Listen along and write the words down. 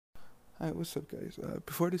Hi, what's up, guys?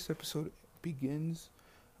 Before this episode begins,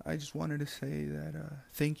 I just wanted to say that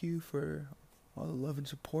thank you for all the love and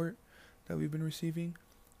support that we've been receiving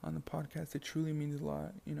on the podcast. It truly means a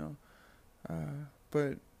lot.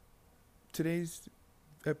 But today's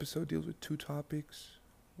episode deals with two topics.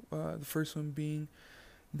 The first one being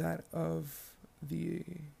that of the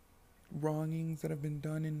wrongings that have been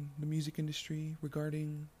done in the music industry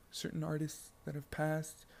regarding certain artists that have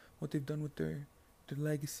passed, what they've done with their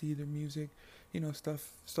legacy, their music,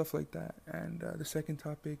 stuff like that. And the second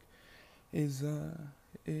topic is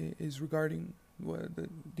regarding what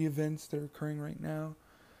the events that are occurring right now.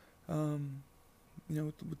 Um,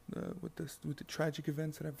 with the tragic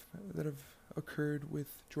events that have occurred with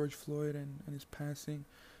George Floyd and his passing,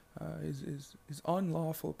 his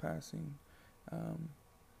unlawful passing. Um,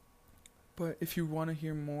 but if you want to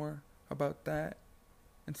hear more about that,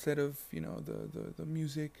 instead of the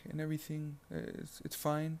music and everything, it's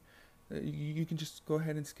fine. You can just go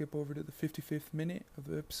ahead and skip over to the 55th minute of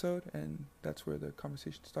the episode, and that's where the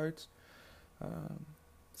conversation starts.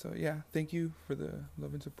 So yeah, thank you for the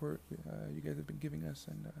love and support you guys have been giving us,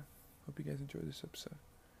 and hope you guys enjoy this episode.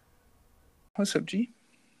 What's up, G?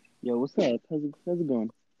 Yo, what's up? How's it going?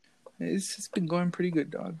 It's been going pretty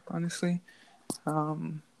good, dog. Honestly,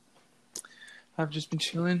 I've just been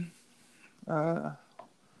chilling.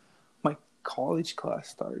 My college class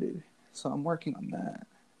started, so I'm working on that.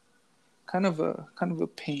 Kind of a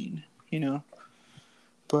pain,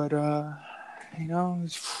 But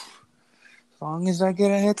as long as I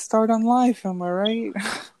get a head start on life, am I right?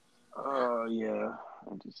 Oh yeah,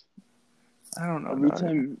 I don't know, every dog.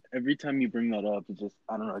 time you bring that up,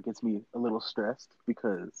 I don't know, it gets me a little stressed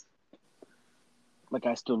because like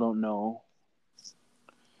I still don't know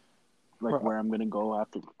like Bro, where I'm gonna go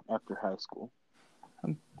after high school.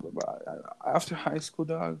 after high school,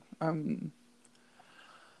 dog, I'm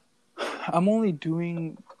only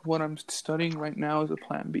doing what I'm studying right now as a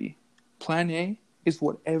plan B. Plan A is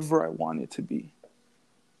whatever I want it to be.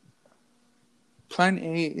 Plan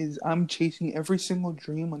A is I'm chasing every single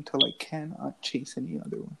dream until I cannot chase any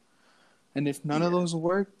other one. And if none of Yeah, those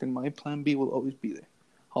work, then my plan B will always be there.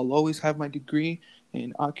 I'll always have my degree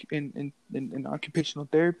in occupational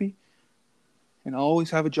therapy, and I'll always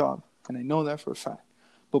have a job. And I know that for a fact.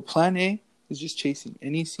 But plan A is just chasing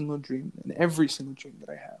any single dream and every single dream that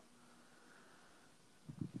I have.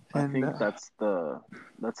 I And think that's the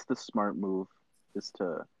smart move is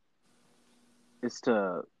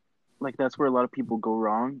to like that's where a lot of people go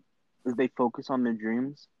wrong is they focus on their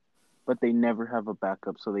dreams, but they never have a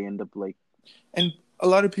backup, so they end up like and a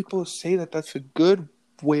lot of people say that that's a good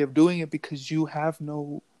way of doing it because you have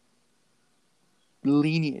no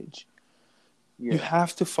lineage. You yeah,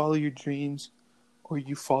 have to follow your dreams or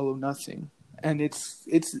you follow nothing. And it's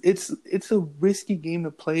a risky game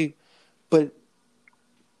to play, but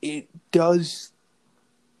it does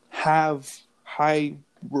have high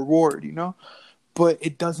reward. But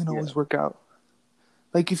it doesn't yeah, always work out.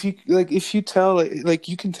 If you tell like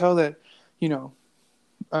you can tell that, you know,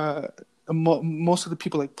 uh most of the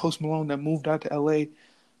people like Post Malone that moved out to LA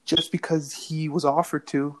just because he was offered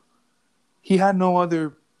to. He had no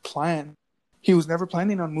other plan. He was never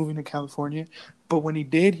planning on moving to California, but when he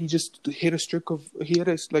did, he just he had a stroke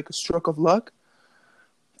of luck,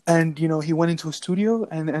 and he went into a studio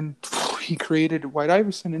and he created White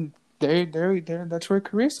Iverson, and there that's where a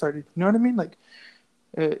career started. You know what I mean? Like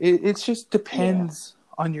it just yeah. depends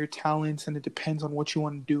on your talents, and it depends on what you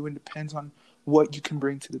want to do, and depends on what you can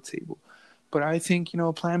bring to the table. But I think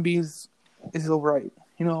Plan B is all right.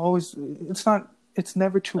 Always it's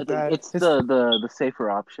never too I think bad. it's the safer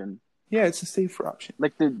option. Yeah, it's a safer option.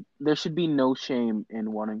 Like there should be no shame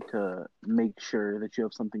in wanting to make sure that you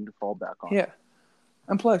have something to fall back on. Yeah.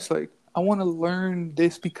 And plus, like, I want to learn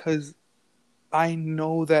this because I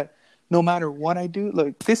know that no matter what I do,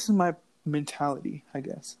 like, this is my mentality, I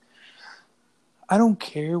guess. I don't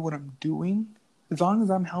care what I'm doing. As long as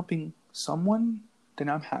I'm helping someone, then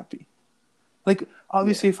I'm happy. Like, Yeah,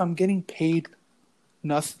 obviously, if I'm getting paid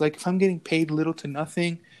nothing, like, if I'm getting paid little to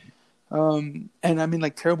nothing, and I'm in,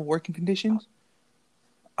 like, terrible working conditions,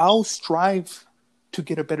 I'll strive to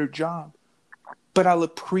get a better job. But I'll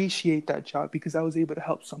appreciate that job because I was able to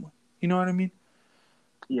help someone. You know what I mean?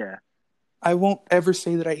 yeah, I won't ever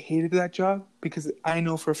say that I hated that job because I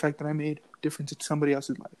know for a fact that I made a difference in somebody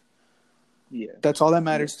else's life. yeah. That's all that I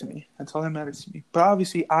matters get to that. me. That's all that matters to me. But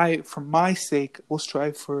obviously, for my sake, will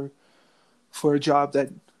strive for a job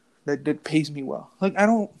that pays me well. Like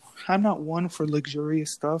I'm not one for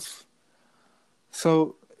luxurious stuff.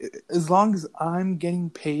 So as long as I'm getting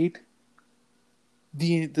paid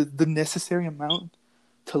the necessary amount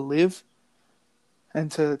to live,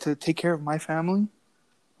 and to take care of my family,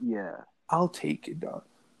 Yeah. I'll take it, dog.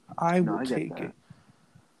 I No, will I get take that. it.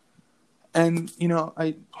 And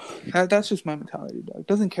that's just my mentality, dog.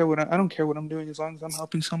 Doesn't care what I don't care what I'm doing as long as I'm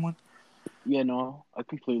helping someone. Yeah, no, I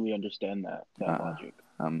completely understand that Uh, logic.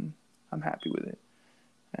 I'm happy with it,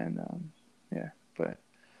 and yeah. But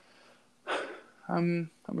I'm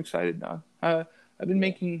excited, dog. Yeah. I've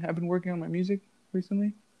been working on my music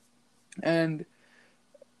recently, and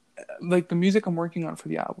like the music I'm working on for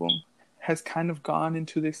the album has kind of gone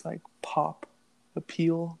into this like pop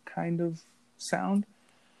appeal kind of sound,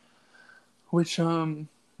 which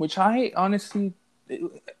which I honestly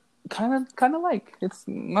kind of like. It's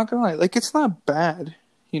not gonna lie, like it's not bad,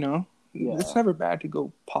 you know. It's Yeah. never bad to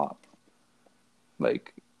go pop.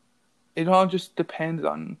 Like it all just depends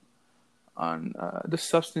on the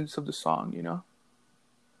substance of the song, you know.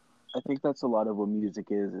 I think that's a lot of what music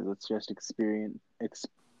is it's just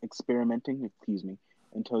experimenting, excuse me,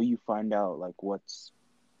 until you find out what's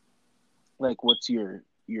your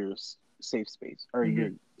safe space or Hmm.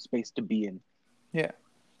 your space to be in. Yeah,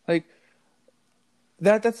 like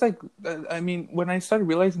that's like I mean, when I started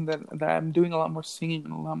realizing that I'm doing a lot more singing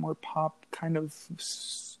and a lot more pop kind of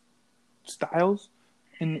styles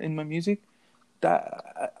in my music,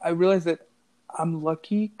 that I realized that I'm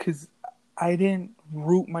lucky because I didn't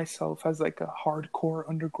root myself as like a hardcore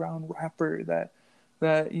underground rapper that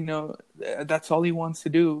that's all he wants to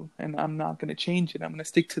do, and I'm not gonna change it. I'm gonna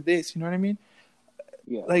stick to this. You know what I mean?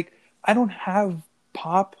 Yeah. Like I don't have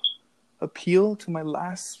pop appeal to my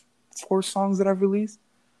last four songs that I've released,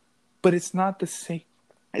 but it's not the same.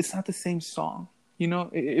 It's not the same song. You know,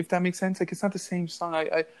 if that makes sense. Like it's not the same song.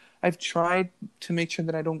 I've tried to make sure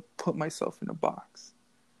that I don't put myself in a box,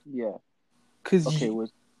 Yeah. cause Okay,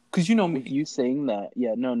 cause you know with me. you saying that,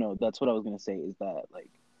 yeah, no, that's what I was gonna say is that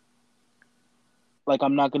like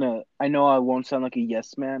I'm not gonna I know I won't sound like a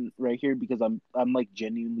yes man right here because I'm like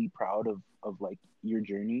genuinely proud of like your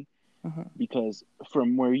journey Uh-huh. because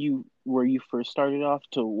from where you first started off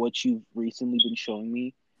to what you've recently been showing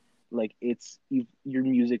me, like your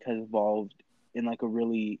music has evolved in like a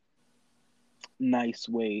really nice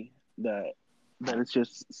way that it's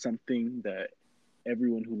just something that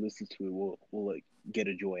everyone who listens to it will like get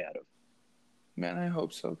a joy out of. Man, I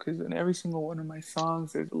hope so, because in every single one of my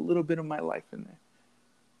songs, there's a little bit of my life in there.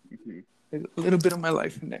 Hmm. There's a little bit of my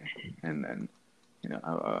life in there, and then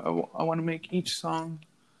I want to make each song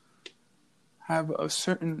have a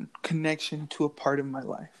certain connection to a part of my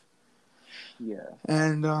life. Yeah.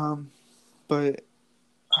 And but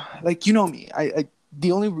like you know me, I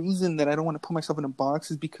the only reason that I don't want to put myself in a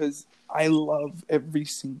box is because I love every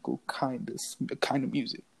single kind of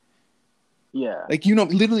music. Yeah. Like you know,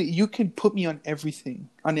 literally, you can put me on everything,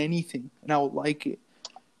 on anything, and I will like it.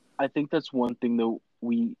 I think that's one thing that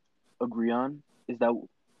we agree on is that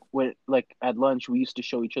when like at lunch we used to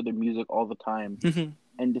show each other music all the time, Hmm.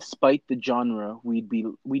 and despite the genre, we'd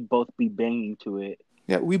both be banging to it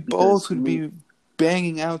Yeah, we because both would me be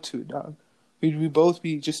banging out to it, dog. We both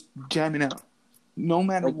be just jamming out, no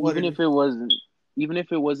matter like what it is. even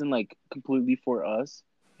if it wasn't like completely for us,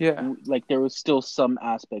 Yeah, like there was still some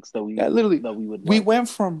aspects yeah, literally, that we would we like. went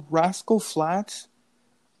from Rascal Flatts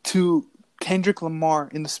to Kendrick Lamar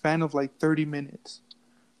in the span of like 30 minutes.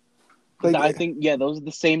 I Like think yeah, that was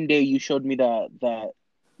the same day you showed me that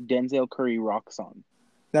Denzel Curry rock song.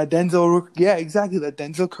 that yeah, exactly, that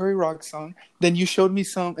Denzel Curry rock song. Then you showed me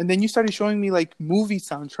some, and then you started showing me like movie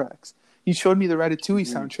soundtracks. You showed me the Ratatouille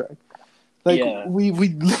Hmm. soundtrack. Like Yeah, we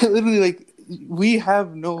literally like we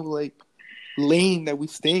have no like lane that we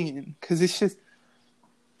stay in because it's just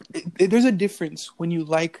there's a difference when you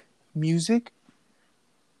like music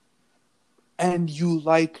and you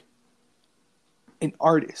like an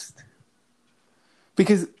artist,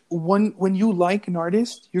 because when you like an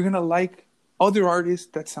artist you're gonna like other artists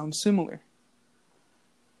that sound similar,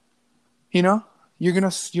 you know. You're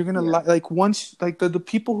gonna yeah, like once like the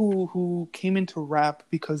people who came into rap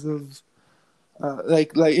because of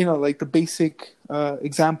like you know, like the basic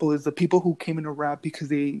example is the people who came into rap because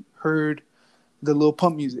they heard the Lil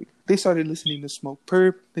Pump music. They started listening to Smoke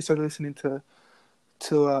Perp. They started listening to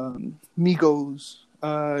Migos.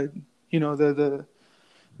 You know, the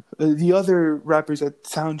other rappers that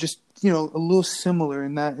sound just, you know, a little similar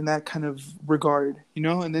in that kind of regard. You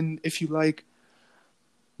know, and then if you like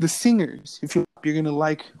the singers, if you're gonna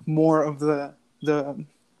like more of the the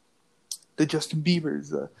Justin Bieber's,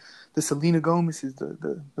 the Selena Gomez's,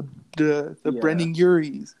 the yeah, Brendan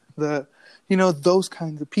Urie's, the, you know, those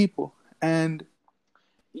kinds of people. And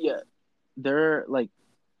yeah. They're like,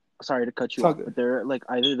 sorry to cut it's you all off, good. but they're like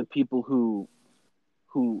either the people who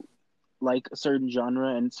like a certain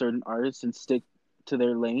genre and certain artists and stick to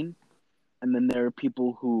their lane, and then there are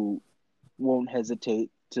people who won't hesitate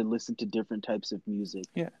to listen to different types of music.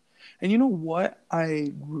 Yeah. And you know what?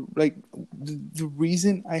 I like the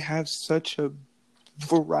reason I have such a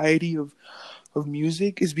variety of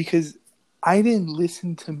music is because I didn't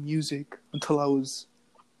listen to music until I was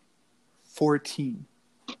 14.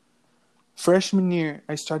 Freshman year,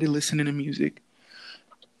 I started listening to music.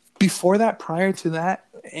 Before that, prior to that,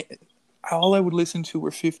 all I would listen to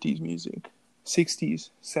were 50s music, 60s,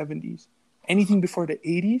 70s. Anything before the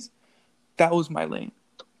 80s, that was my lane.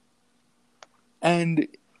 And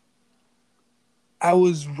I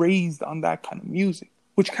was raised on that kind of music,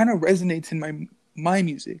 which kind of resonates in my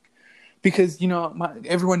music. Because, you know,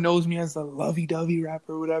 everyone knows me as a lovey-dovey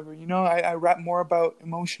rapper or whatever. You know, I rap more about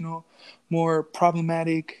emotional, more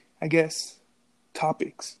problematic, I guess,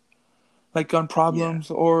 topics. Like on Problems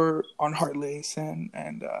or on Heartless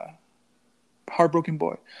and Heartbroken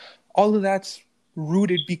Boy. All of that's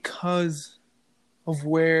rooted because of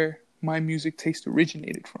where my music taste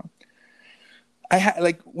originated from. I had,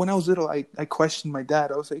 like, when I was little, I questioned my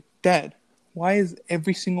dad. I was like, Dad, why is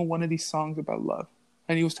every single one of these songs about love?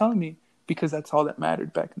 And he was telling me, because that's all that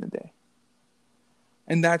mattered back in the day.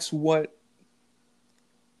 And that's what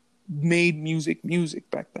made music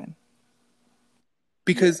back then.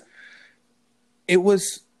 Because it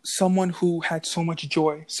was someone who had so much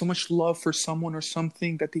joy, so much love for someone or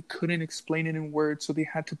something that they couldn't explain it in words, so they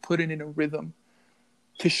had to put it in a rhythm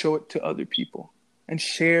to show it to other people and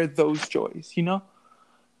share those joys, you know?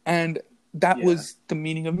 And that was the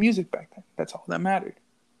meaning of music back then. That's all that mattered.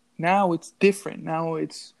 Now it's different. Now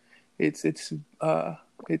it's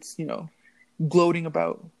you know, gloating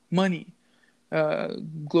about money,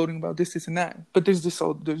 gloating about this and that. But there's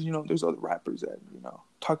other rappers that, you know,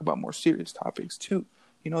 talk about more serious topics too.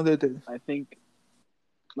 You know, I think,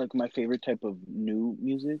 like, my favorite type of new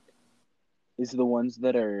music is the ones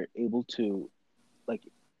that are able to, like,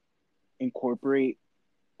 incorporate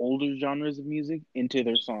older genres of music into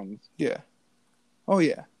their songs. Yeah. Oh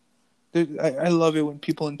yeah. I love it when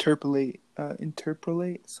people interpolate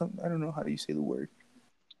some. I don't know how do you say the word.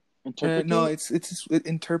 No, it's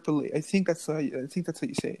interpolate. I think that's how you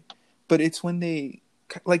say it. But it's when they,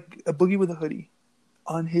 like a Boogie with a Hoodie,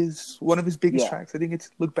 on one of his biggest tracks. I think it's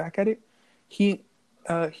Look Back at It. He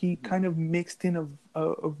kind of mixed in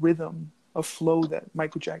a rhythm, a flow that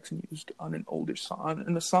Michael Jackson used on an older song,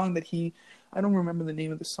 and a song that I don't remember the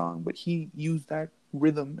name of the song, but he used that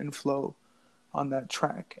rhythm and flow on that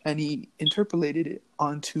track, and he interpolated it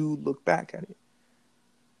onto Look Back at It.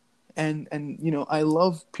 And you know, I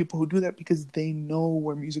love people who do that because they know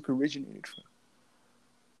where music originated from.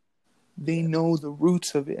 They know the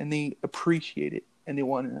roots of it, and they appreciate it, and they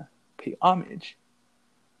want to pay homage.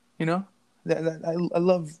 You know, I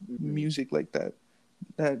love music like that.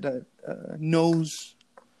 That knows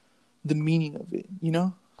the meaning of it. You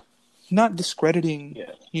know, not discrediting.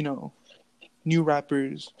 You know, new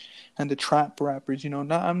rappers and the trap rappers. You know,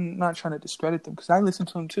 I'm not trying to discredit them because I listen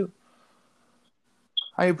to them too.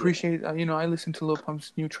 I appreciate, you know, I listen to Lil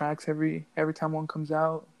Pump's new tracks every time one comes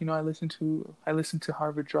out. You know, I listen to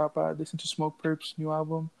Harvard Dropout. I listen to Smoke Purp's new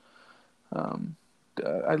album.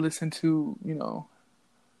 I listen to, you know,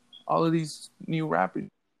 all of these new rappers.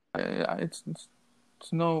 It's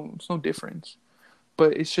no difference,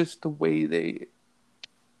 but it's just the way they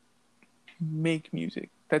make music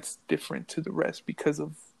that's different to the rest because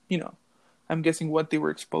of, you know, I'm guessing what they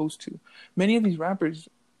were exposed to. Many of these rappers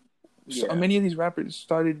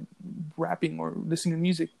started rapping or listening to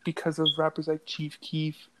music because of rappers like Chief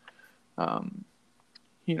Keef,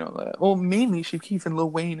 you know, mainly Chief Keef and Lil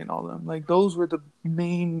Wayne and all of them. Like, those were the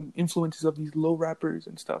main influences of these low rappers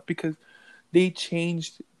and stuff because they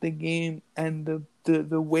changed the game and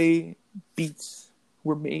the way beats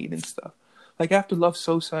were made and stuff. Like, after Love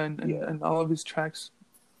Sosa and all of his tracks,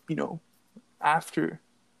 you know, after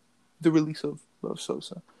the release of Love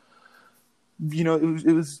Sosa, you know,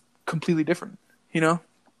 it was completely different, you know,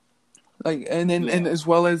 like, and then and as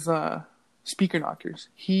well as Speaker Knockers,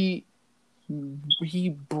 he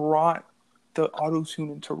brought the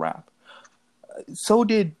auto-tune into rap. So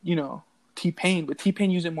did, you know, T-Pain, but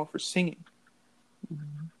T-Pain used it more for singing.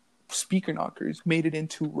 Speaker Knockers made it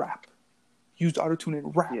into rap, used auto-tune in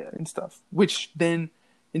rap and stuff, which then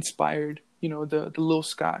inspired, you know, the Lil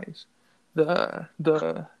Skies, the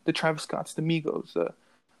Travis Scotts, the Migos,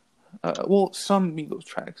 some Migos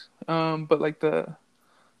tracks, but like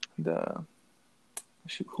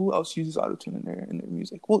who else uses autotune in their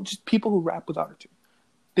music? Well, just people who rap with autotune.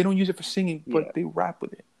 They don't use it for singing, but they rap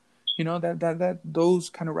with it. You know, that those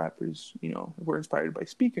kind of rappers, you know, were inspired by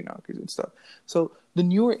Speaker Knockers and stuff. So the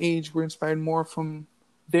newer age were inspired more from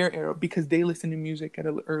their era because they listened to music at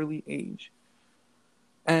an early age,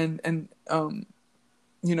 and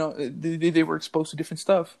you know, they were exposed to different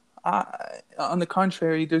stuff. On the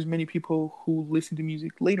contrary, there's many people who listen to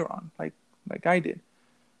music later on, like I did.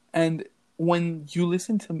 And when you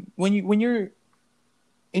listen to when you're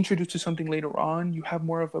introduced to something later on, you have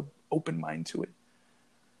more of a open mind to it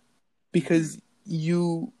because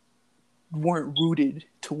you weren't rooted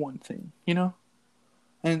to one thing, you know.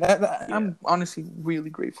 And Yeah. I'm honestly really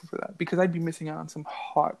grateful for that because I'd be missing out on some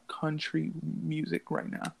hot country music right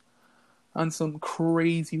now, on some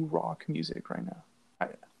crazy rock music right now.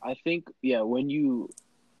 I think, yeah, when you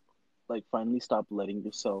like finally stop letting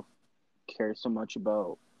yourself care so much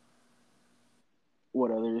about what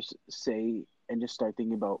others say and just start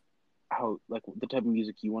thinking about how like the type of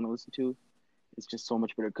music you want to listen to, it's just so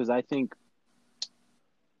much better. Because I think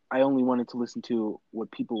I only wanted to listen to what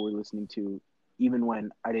people were listening to, even when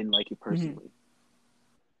I didn't like it Mm-hmm. personally.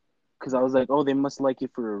 Because I was like, oh, they must like it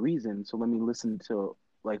for a reason, so let me listen to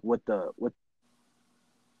like what.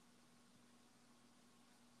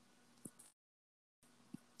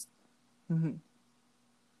 Mm-hmm.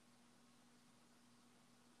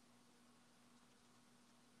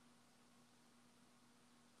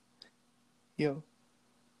 Yo,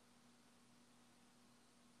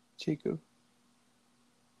 Jacob,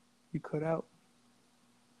 you cut out.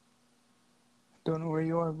 Don't know where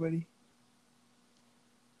you are, buddy.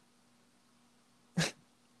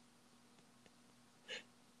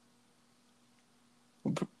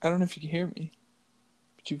 I don't know if you can hear me,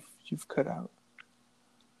 but you've cut out.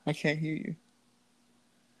 I can't hear you.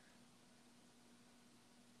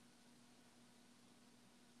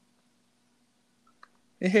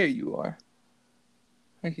 Here you are.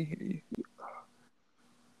 I can hear you.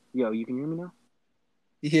 Yo, you can hear me now?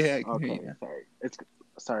 Yeah, I can hear you Okay, now.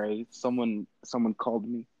 sorry. Someone called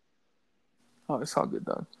me. Oh, it's all good,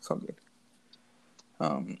 dog. It's all good.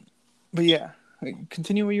 Um, but yeah, like,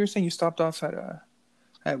 continue what you were saying. You stopped off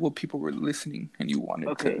at what people were listening, and you wanted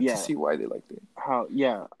Okay, to yeah. see why they liked it. How?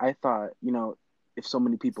 Yeah, I thought if so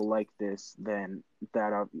many people like this, then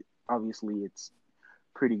obviously it's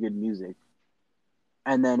pretty good music.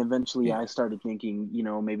 And then eventually Yeah. I started thinking,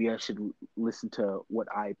 maybe I should listen to what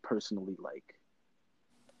I personally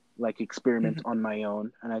like experiment Mm-hmm. on my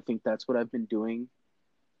own. And I think that's what I've been doing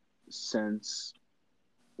since,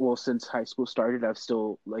 well, since high school started. I'm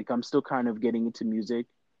still kind of getting into music.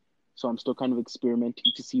 So I'm still kind of experimenting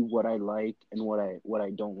to see what I like and what I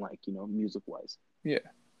don't like, music wise. Yeah.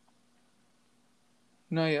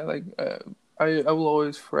 No, yeah. Like, I will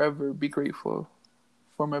always forever be grateful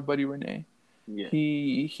for my buddy Renee. Yeah.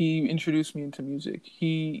 He introduced me into music.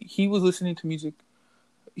 He was listening to music.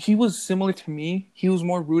 He was similar to me. He was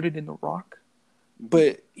more rooted in the rock, Hmm.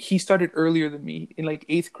 but he started earlier than me. In like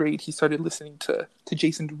eighth grade, he started listening to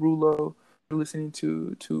Jason Derulo, listening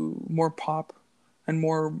to more pop and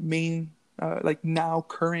more main, like now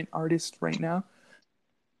current artists right now.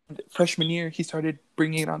 And freshman year, he started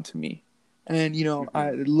bringing it on to me, and you know,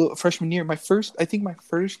 Hmm. freshman year, I think my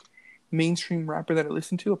first mainstream rapper that I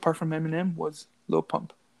listened to, apart from Eminem, was Lil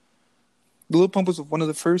Pump. Lil Pump was one of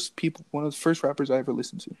the first rappers I ever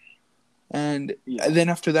listened to, and Yeah. then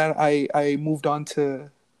after that, I moved on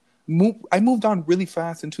to I moved on really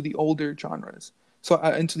fast into the older genres, so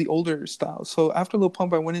into the older styles. So after Lil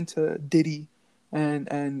Pump, I went into Diddy,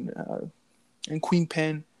 and and uh, and Queen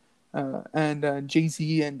Pen, and Jay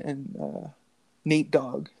Z and Nate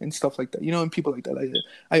Dogg and stuff like that. You know, and people like that.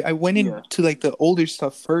 I went Yeah. into like the older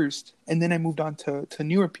stuff first, and then I moved on to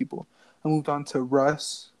newer people. I moved on to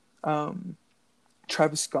Russ, um,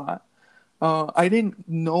 Travis Scott. I didn't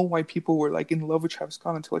know why people were like in love with Travis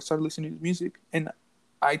Scott until I started listening to his music, and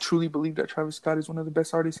I truly believe that Travis Scott is one of the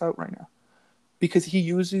best artists out right now because he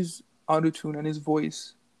uses autotune and his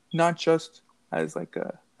voice not just as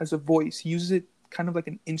a voice. He uses it kind of like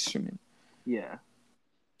an instrument. Yeah.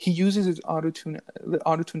 He uses his autotune, the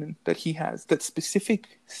autotune that he has, that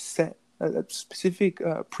specific set, that specific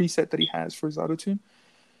preset that he has for his autotune.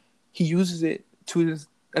 He uses it to his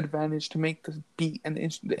advantage to make the beat and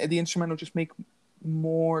the instrumental just make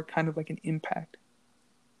more kind of like an impact.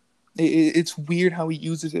 It's weird how he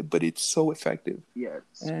uses it, but it's so effective. Yeah.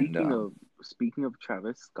 And Speaking of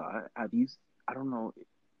Travis Scott, have you? I don't know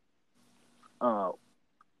uh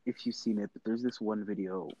if you've seen it, but there's this one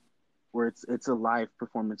video where it's a live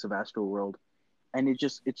performance of Astro World, and it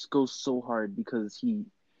goes so hard because he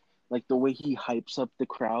like the way he hypes up the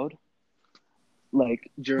crowd, like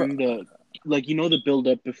during the like the build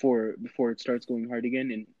up before it starts going hard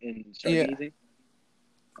again in yeah, Stargazing.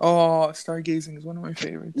 oh, Stargazing is one of my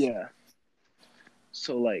favorites. Yeah.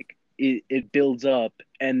 So like it builds up,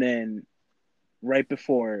 and then right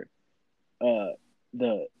before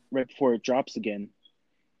the right before it drops again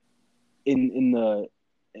in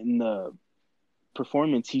the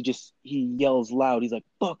performance, he yells loud. He's like,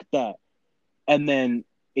 "Fuck that!" And then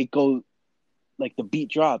it goes like the beat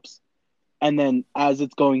drops, and then as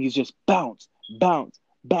it's going, he's just bounce, bounce,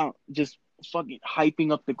 bounce, just fucking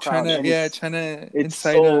hyping up the crowd, and trying to it's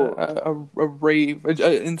incite so a rave,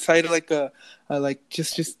 incite like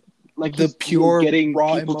just like the he's pure getting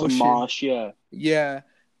raw people to emotion. mosh, yeah. Yeah,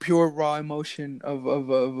 pure raw emotion of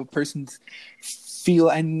a person's feel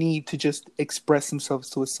and need to just express themselves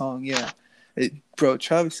to a song. Yeah, bro,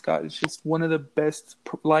 Travis Scott is just one of the best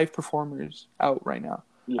live performers out right now.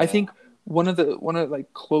 I Yeah. think one of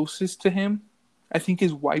like closest to him, I think,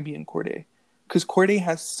 is YB and Cordae, because Cordae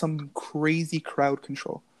has some crazy crowd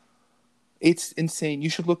control. It's insane. You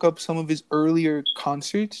should look up some of his earlier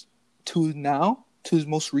concerts to now, to his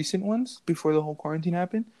most recent ones before the whole quarantine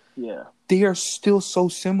happened. Yeah. They are still so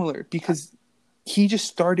similar because he just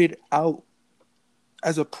started out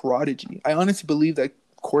as a prodigy. I honestly believe that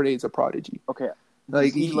Cordae is a prodigy. Okay.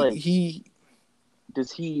 Like he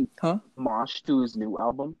Does he huh? mosh to his new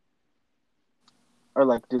album? Or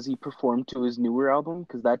like does he perform to his newer album?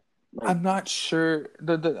 Because that like I'm not sure.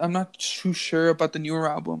 I'm not too sure about the newer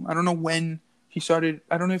album. I don't know when he started.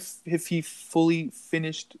 I don't know if he fully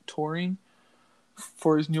finished touring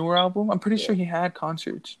for his newer album. I'm pretty yeah. sure he had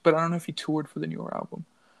concerts, but I don't know if he toured for the newer album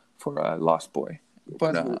for Lost Boy.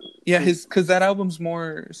 But yeah, Because his because that album's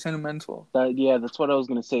more sentimental. that's what I was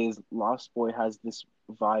gonna say. Is Lost Boy has this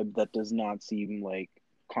vibe that does not seem like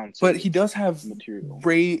But concert he does have material.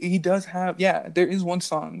 rave. He does have, yeah. There is one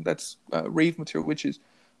song that's rave material, which is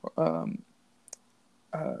um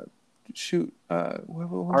shoot what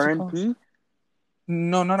was it called? RNP,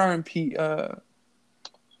 No, not R&P.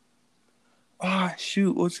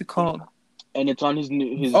 Shoot, what's it called? and it's on his.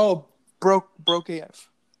 Oh, broke AF.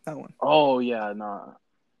 That one. Oh yeah, nah.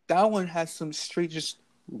 That one has some straight just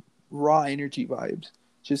raw energy vibes,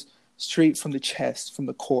 just straight from the chest, from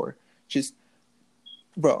the core. Just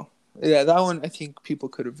bro, yeah, that one I think people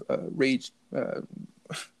could have raged,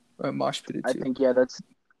 mosh pitted I too. think yeah, that's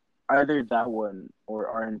either that one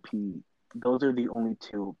or RNP. Those are the only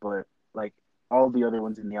two, but like all the other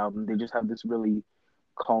ones in the album, they just have this really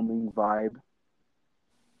calming vibe.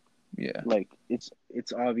 Yeah. Like it's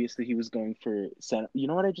obvious that he was going for You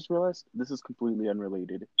know what I just realized? This is completely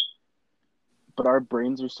unrelated. But our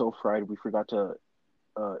brains are so fried, we forgot to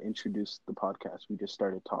introduce the podcast. We just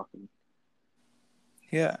started talking.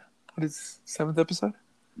 Yeah. What is seventh episode?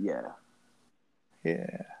 Yeah.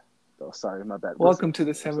 Yeah. Oh, sorry, my bad. Welcome to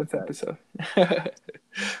the What's up, seventh guys? episode.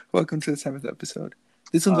 Welcome to the seventh episode.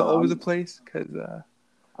 This one's all over the I'm place because I'm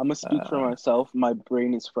gonna speak for myself. My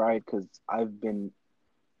brain is fried because I've been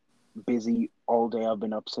busy all day. I've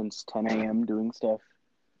been up since 10 a.m. doing stuff.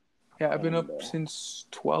 yeah, I've been And up since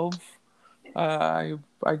 12. I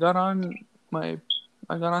got on my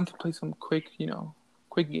I got on to play some quick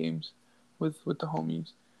games with the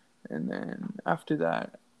homies, and then after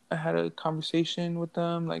that I had a conversation with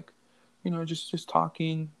them, like, just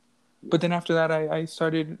talking. But then after that I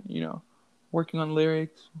started, working on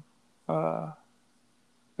lyrics. I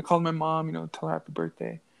called my mom, tell her happy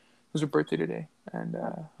birthday. It was her birthday today, and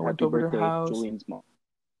I went happy over to her birthday, house. Julian's mom.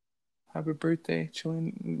 Happy birthday,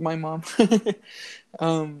 chilling. My mom.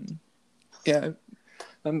 Yeah,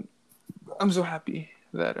 I'm so happy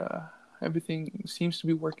that everything seems to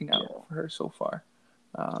be working out for her so far.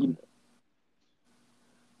 You,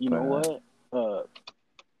 you But know what?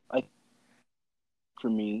 I For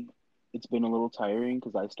me, it's been a little tiring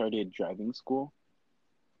because I started driving school,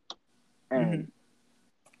 mm-hmm. and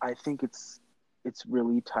I think it's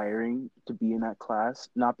really tiring to be in that class.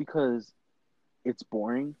 Not because it's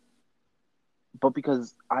boring, but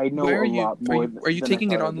because I know Where a lot more are you than I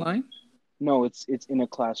taking it thought I did. online? No, it's in a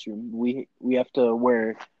classroom. We have to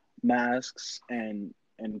wear masks and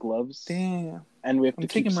gloves, Damn, and we have I'm to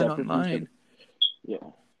keep taking mine separate from each online. other. Yeah,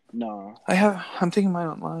 no. I'm taking mine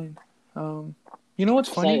online. You know what's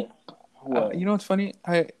funny? What? You know what's funny?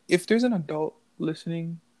 If there's an adult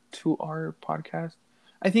listening to our podcast,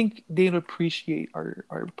 I think they'd appreciate our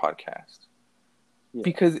podcast Yeah.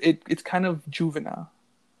 because it's kind of juvenile,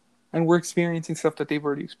 and we're experiencing stuff that they've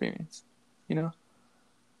already experienced, you know.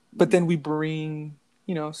 But then we bring,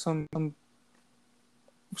 some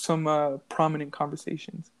prominent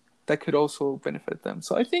conversations that could also benefit them.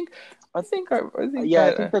 So I think Yeah, I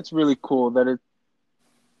that think that's really cool that it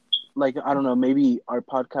like I don't know, maybe our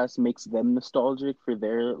podcast makes them nostalgic for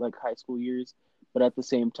their like high school years, but at the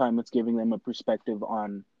same time it's giving them a perspective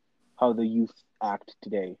on how the youth act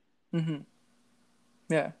today. mm-hmm.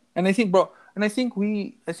 Yeah, and I think, bro, And I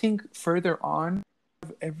think further on,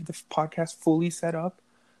 the podcast fully set up,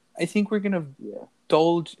 I think we're gonna Yeah.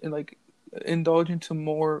 indulge into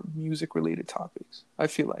more music related topics. I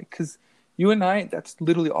feel like because you and I, that's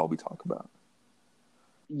literally all we talk about.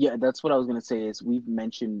 Yeah, that's what I was gonna say. Is we've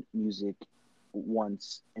mentioned music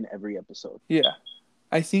once in every episode. Yeah,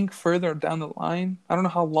 I think further down the line, I don't know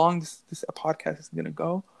how long this podcast is gonna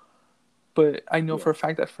go, but I know Yeah, for a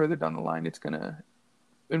fact that further down the line, it's gonna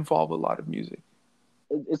involve a lot of music.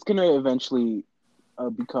 it's gonna eventually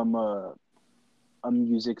become a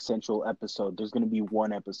music central episode. There's gonna be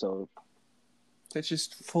one episode That's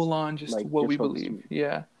just full on, just like what we just focused believe. on,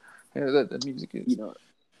 Yeah, yeah, that music you is know,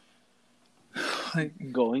 like.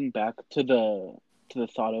 going back to the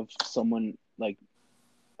thought of someone like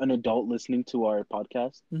an adult listening to our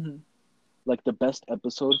podcast. Mhm. Like the best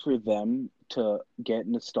episode for them to get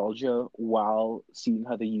nostalgia while seeing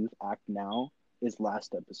how the youth act now is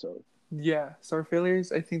last episode. Yeah, Star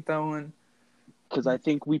Failures. I think that one. Because I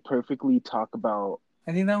think we perfectly talk about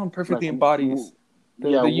I think that one like perfectly embodies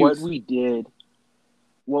yeah, the youth.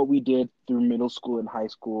 what we did through middle school and high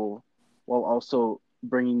school, while also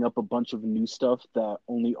bringing up a bunch of new stuff that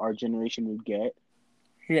only our generation would get.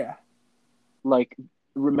 Yeah, Like,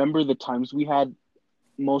 remember the times we had?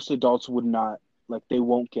 Most adults would not, like, they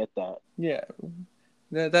won't get that. yeah.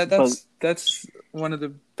 But That's one of the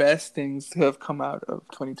best things to have come out of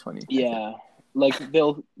 2020. I think. yeah, like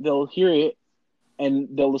they'll hear it and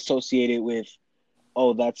they'll associate it with,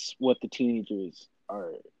 oh, that's what the teenagers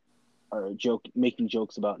are making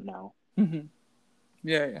jokes about now. Hmm.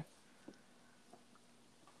 Yeah, yeah.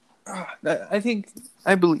 I think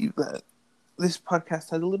I believe that this podcast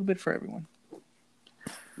has a little bit for everyone.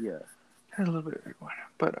 Yeah, Has a little bit of everyone.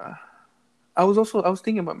 But I was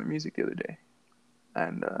thinking about my music the other day,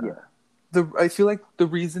 and yeah, I feel like the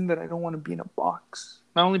reason that I don't want to be in a box,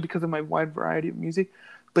 not only because of my wide variety of music,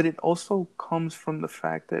 but it also comes from the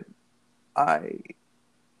fact that I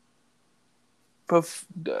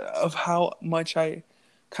of how much I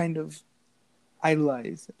kind of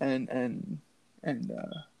idolize and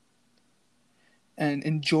and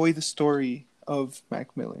enjoy the story of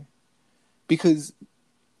Mac Miller because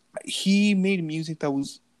he made music that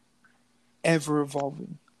was ever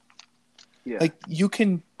evolving. yeah, Like you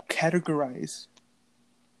can categorize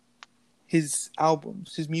his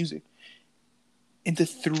albums, his music into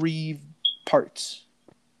three parts.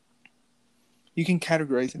 You can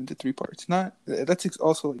categorize it into three parts. Not that's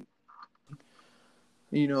also like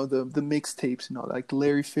the mixtapes and all that, like the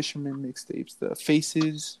Larry Fisherman mixtapes, the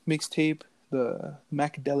Faces mixtape, the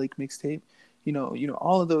Macadelic mixtape.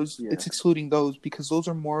 All of those. yeah. It's excluding those because those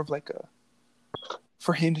are more of like a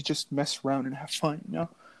for him to just mess around and have fun,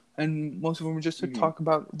 And most of them are just to Mm-hmm. talk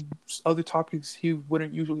about other topics he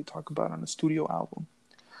wouldn't usually talk about on a studio album.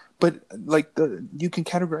 But like you can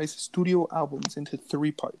categorize studio albums into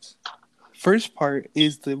three parts. First part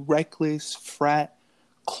is the reckless frat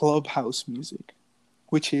clubhouse music,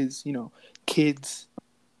 which is Kids,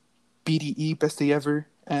 BDE, Best Day Ever,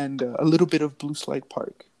 and a little bit of Blue Slide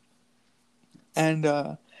Park. And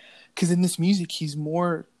because in this music he's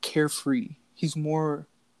more carefree, he's more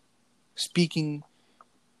speaking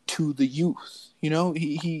to the youth. When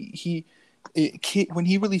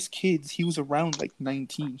he released Kids, he was around like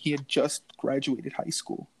 19. He had just graduated high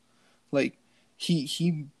school. Like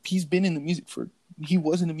he's been in the music he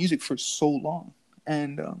was in the music for so long.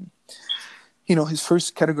 And his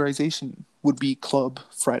first categorization would be club,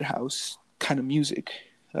 frat house kind of music,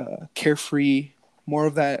 carefree, more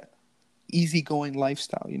of that easygoing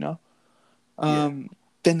lifestyle.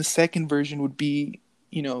 Then the second version would be,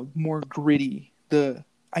 more gritty.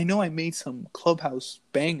 I know I made some clubhouse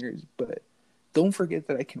bangers, but don't forget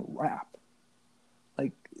that I can rap.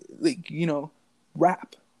 Like,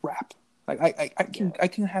 rap. Like I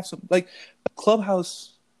can have some like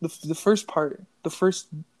clubhouse. The first part,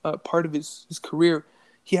 part of his career,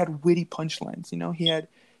 he had witty punchlines. He had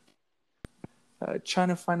trying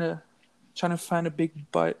to find a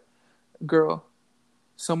big butt girl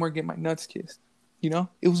somewhere, get my nuts kissed.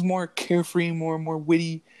 It was more carefree, more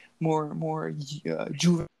witty, more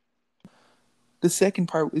juvenile. The second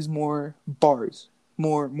part is more bars,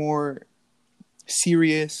 more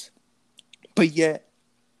serious, but yet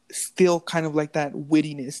still kind of like that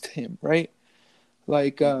wittiness to him, right?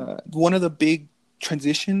 Like one of the big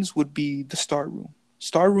transitions would be the Star Room.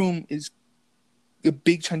 Star Room is a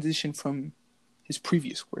big transition from his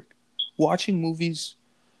previous work. Watching movies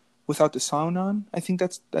without the sound on, I'm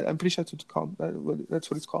pretty sure that's what it's called.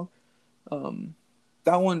 That's what it's called.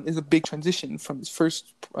 That one is a big transition from his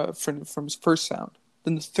first from his first sound.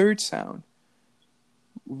 Then the third sound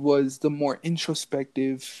was the more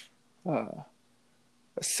introspective, uh,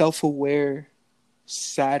 self-aware,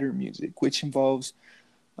 sadder music, which involves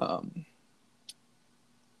um,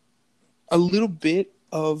 a little bit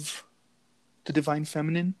of the divine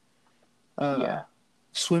feminine, uh, Yeah.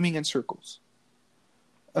 swimming and circles.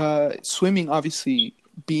 Swimming, obviously,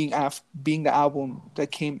 being the album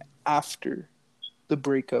that came after the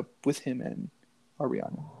breakup with him and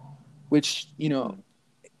Ariana, which Hmm.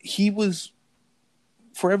 he was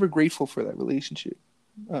forever grateful for that relationship.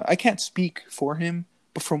 I can't speak for him,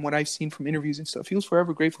 but from what I've seen from interviews and stuff, he was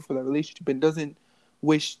forever grateful for that relationship and didn't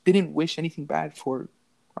wish anything bad for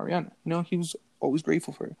Ariana. He was always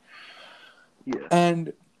grateful for her. Yeah.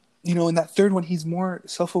 And in that third one, he's more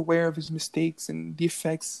self-aware of his mistakes and the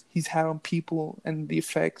effects he's had on people and the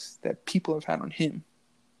effects that people have had on him.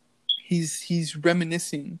 He's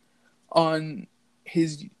reminiscing on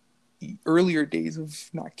his earlier days of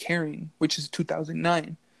not caring, which is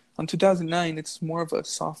 2009. On 2009, it's more of a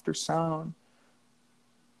softer sound,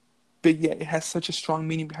 but yet it has such a strong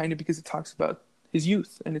meaning behind it because it talks about his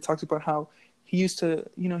youth and it talks about how he used to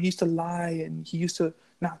lie and he used to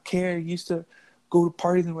not care. He used to go to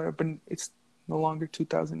parties and whatever, but it's no longer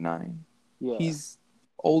 2009. Yeah. He's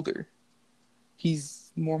older.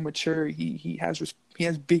 He's more mature. He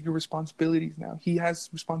has bigger responsibilities now. He has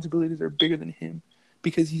responsibilities that are bigger than him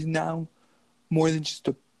because he's now more than just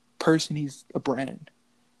a person. He's a brand.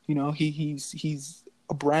 He's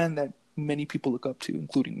a brand that many people look up to,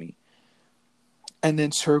 including me. And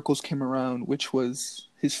then Circles came around, which was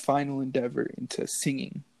his final endeavor into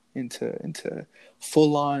singing, into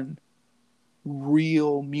full on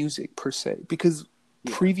real music per se. Because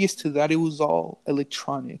Yeah. previous to that, it was all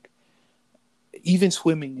electronic, even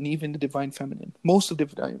Swimming and even the Divine Feminine, most of the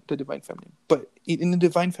Divine Feminine. But in the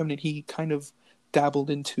Divine Feminine, he kind of dabbled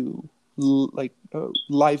into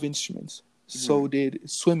live instruments. Hmm. So did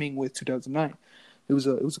Swimming with 2009. It was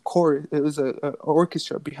a chorus. It was a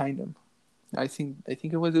orchestra behind him. I think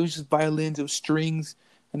it was just violins, it was strings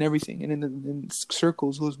and everything. And in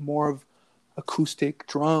Circles, it was more of acoustic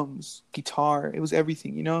drums, guitar. It was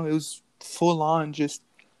everything. It was full on just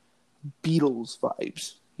Beatles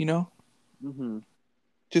vibes. Hmm.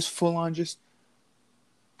 Just full on just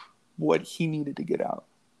what he needed to get out.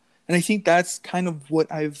 And I think that's kind of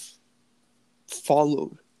what I've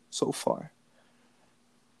followed so far.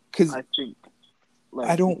 Because I think like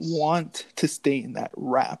I don't it's want to stay in that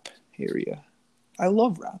rap area. I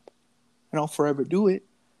love rap and I'll forever do it,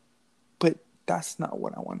 but that's not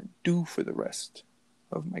what I want to do for the rest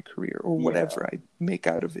of my career or yeah. whatever I make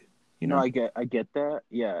out of it, you No, know? I get that.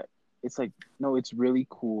 Yeah. It's like no, it's really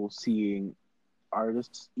cool seeing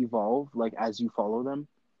artists evolve like as you follow them.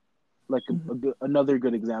 Like Mhm. another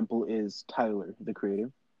good example is Tyler, the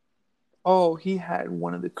Creator. Oh, he had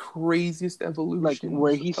one of the craziest Like where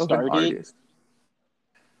evolutions he of an started, artist.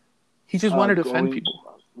 He just wanted to offend going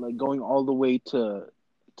people. like going all the way to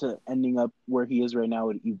ending up where he is right now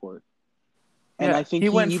at Ebor. And I Yeah, think he he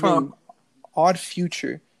went even from Odd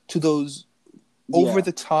Future to those over yeah,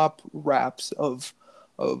 the top raps of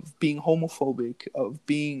being homophobic, of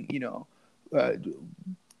being, uh,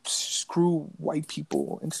 screw white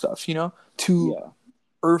people and stuff, to yeah,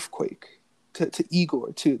 Earthquake, to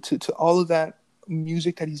Igor, to all of that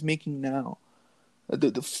music that he's making now,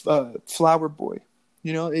 the Flower Boy,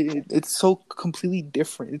 it's so completely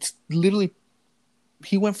different. It's literally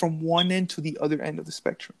he went from one end to the other end of the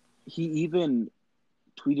spectrum. he even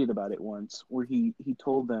tweeted about it once where he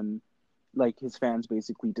told them like his fans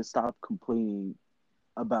basically to stop complaining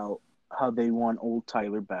about how they want old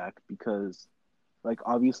Tyler back because like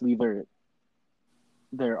obviously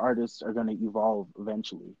their artists are going to evolve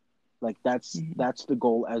eventually. Like Mm-hmm. that's the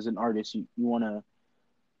goal as an artist. You want to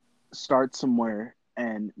start somewhere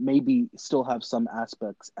and maybe still have some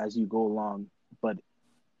aspects as you go along, but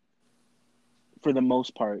for the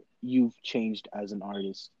most part, you've changed as an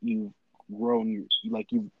artist. You've grown.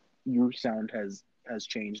 Your sound has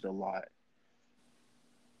changed a lot.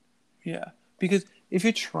 Yeah, because if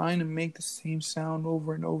you're trying to make the same sound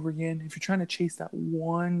over and over again, if you're trying to chase that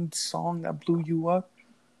one song that blew you up,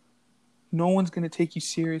 no one's gonna take you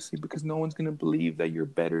seriously because no one's gonna believe that you're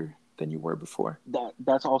better than you were before.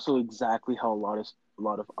 That's also exactly how a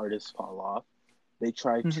lot of artists fall off. They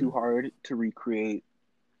try Mm-hmm. too hard to recreate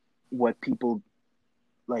what people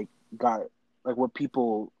like got like what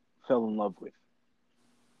people fell in love with.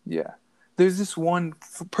 Yeah, there's this one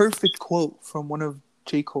perfect quote from one of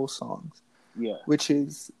J. Cole's songs, Yeah. which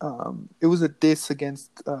is it was a diss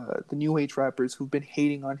against the new age rappers who've been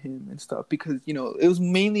hating on him and stuff because it was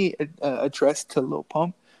mainly addressed to Lil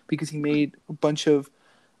Pump because he made a bunch of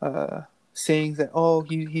saying that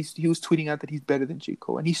he was tweeting out that he's better than J.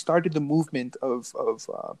 Cole, and he started the movement of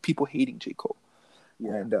people hating J. Cole,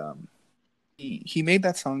 Yeah. and he made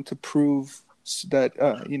that song to prove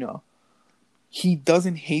that he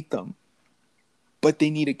doesn't hate them, but they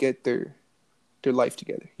need to get their life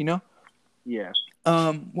together. Yeah.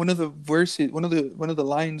 One of the verses, one of the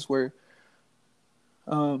lines where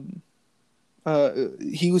um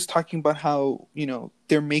he was talking about how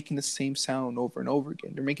they're making the same sound over and over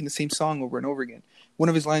again. They're making the same song over and over again. One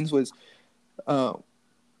of his lines was,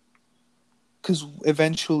 "Because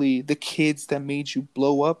eventually the kids that made you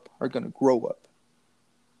blow up are gonna grow up,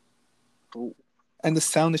 Oh. and the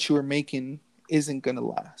sound that you were making isn't gonna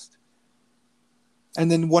last."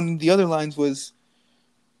 And then one of the other lines was,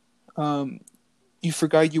 "You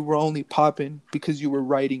forgot you were only popping because you were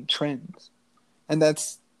writing trends," and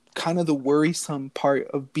that's kind of the worrisome part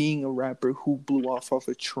of being a rapper who blew off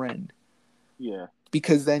a trend. Yeah.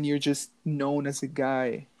 Because then you're just known as a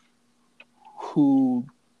guy who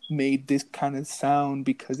made this kind of sound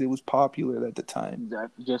because it was popular at the time.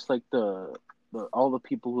 Just like the all the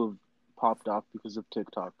people who have popped off because of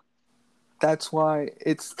TikTok. That's why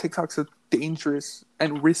TikTok's a dangerous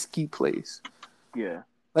and risky place. Yeah.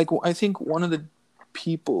 Like, I think one of the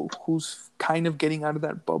people who's kind of getting out of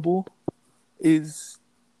that bubble is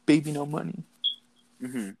Baby No Money.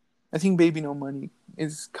 Mm-hmm. I think Baby No Money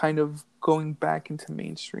is kind of going back into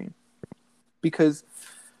mainstream because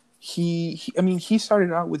he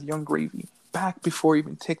started out with Young Gravy back before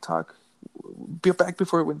even TikTok, back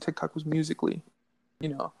before when TikTok was Musically.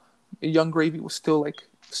 Young Gravy was still like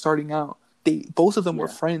starting out. Both of them were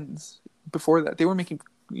friends before that. They were making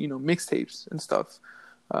mixtapes and stuff,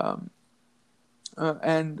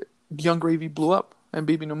 and Young Gravy blew up, and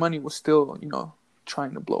Baby No Money was still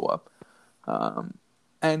trying to blow up.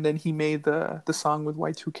 And then he made the song with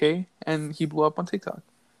Y2K, and he blew up on TikTok.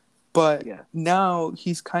 But now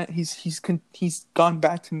he's gone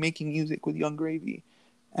back to making music with Young Gravy,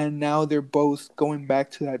 and now they're both going back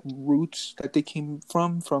to that roots that they came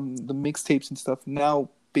from the mixtapes and stuff. Now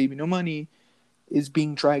Baby No Money is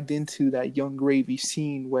being dragged into that Young Gravy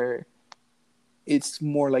scene where it's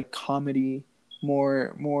more like comedy,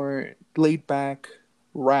 more laid back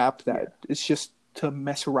rap that it's just to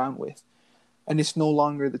mess around with, and it's no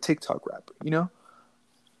longer the TikTok rapper,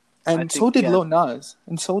 And so did Lil Nas.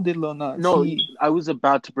 No, I was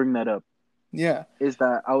about to bring that up. Yeah. Is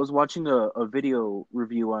that I was watching a video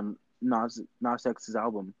review on Nas X's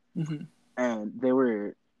album, and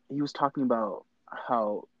he was talking about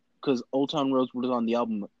how, because Old Town Road was on the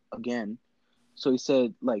album again, so he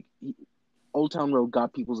said like Old Town Road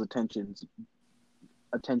got people's attention,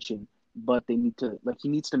 but he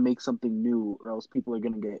needs to make something new, or else people are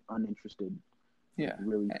gonna get uninterested. Yeah,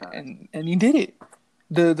 really fast. And he did it.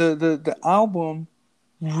 The album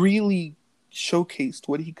really showcased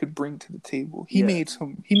what he could bring to the table. He made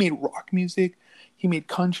rock music, he made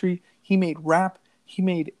country, he made rap, he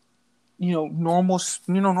made normal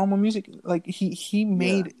music. Like he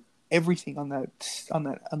made everything on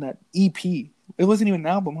that EP. It wasn't even an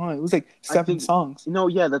album, huh? It was like 7 songs. No,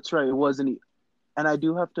 yeah, that's right. It wasn't, and I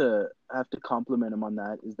do have to compliment him on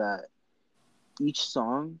that. Is that each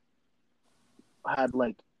song had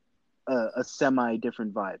like a semi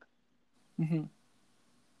different vibe. Mm-hmm.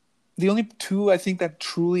 The only 2 I think that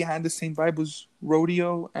truly had the same vibe was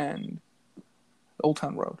Rodeo and Old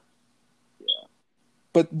Town Road. Yeah.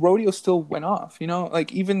 But Rodeo still went off,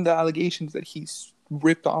 like even the allegations that he's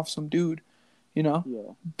ripped off some dude, Yeah.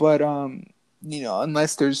 But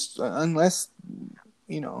unless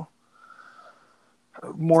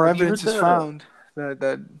more evidence is found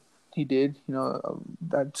that he did,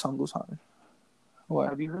 that song goes hard. What?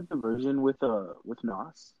 Have you heard the version with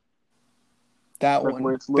Nas? That one,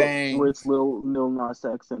 where it's Lil Nas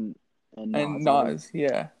X and Nas,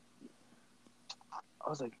 yeah. I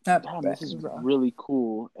was like, damn, this is really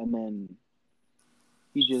cool. And then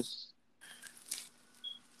he just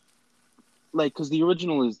because the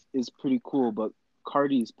original is pretty cool, but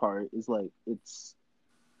Cardi's part is like it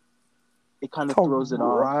kind of throws it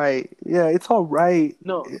off. Right. Yeah, it's all right.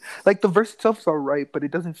 No, like the verse itself is all right, but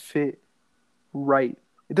it doesn't fit right.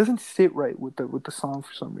 It doesn't sit right with the song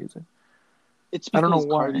for some reason. It's because I don't know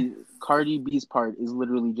why. Cardi B's part is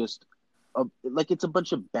literally just it's a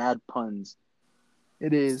bunch of bad puns.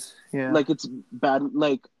 It is, yeah. Like it's bad.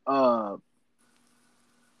 I'm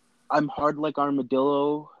hard like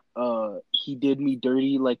armadillo. He did me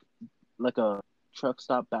dirty like a truck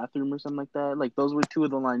stop bathroom or something like that. Like those were 2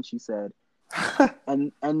 of the lines she said,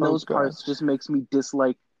 and those parts just makes me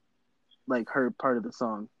dislike her part of the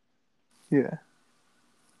song. Yeah.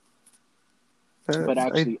 But I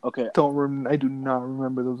actually, okay, I do not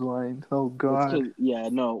remember those lines. Oh it's God. because yeah,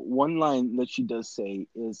 no. One line that she does say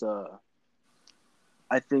is,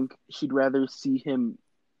 I think she'd rather see him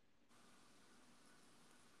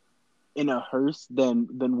in a hearse than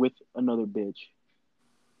with another bitch.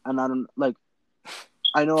 And I don't like.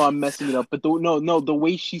 I know I'm messing it up, but the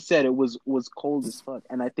way she said it was cold as fuck,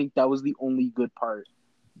 and I think that was the only good part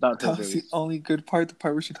about her That was the verse. only good part. The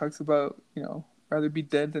part where she talks about, rather be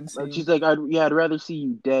dead than Like seeing. she's like, I'd rather see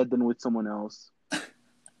you dead than with someone else.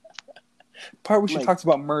 Part where she Like, talks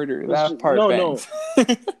about murder. it's That just, part no. bangs.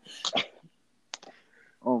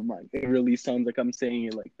 Oh my, it really sounds like I'm saying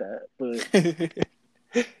it like that,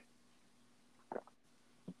 but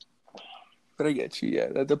But I get you.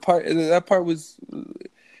 Yeah, that part was.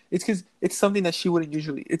 It's because it's something that she wouldn't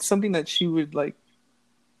usually. It's something that she would like.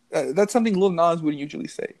 That's something Lil Nas wouldn't usually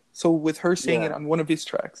say. So with her saying it yeah, on one of his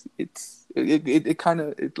tracks, it kind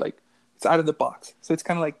of it like it's out of the box. So it's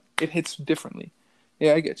kind of like it hits differently.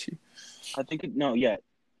 Yeah, I get you. I think no, yeah.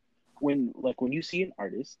 When you see an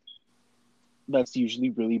artist that's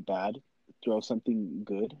usually really bad throw something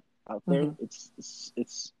good out there, Hmm.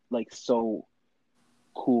 it's like so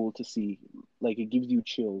cool to see. Like it gives you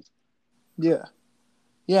chills. Yeah,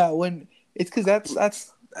 yeah. When it's because that's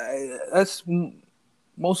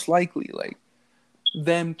most likely like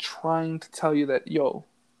them trying to tell you that yo,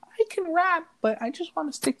 I can rap, but I just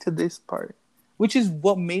want to stick to this part, which is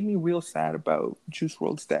what made me real sad about Juice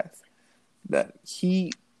WRLD's death. That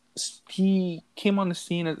he came on the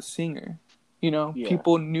scene as a singer. Yeah,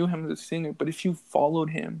 People knew him as a singer, but if you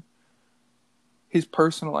followed him, his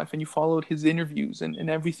personal life, and you followed his interviews and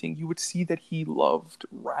everything, you would see that he loved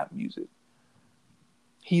rap music.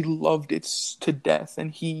 He loved it to death,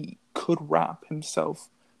 and he could rap himself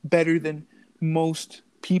better than most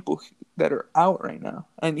people that are out right now.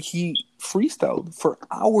 And he freestyled for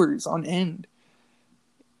hours on end,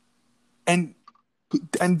 and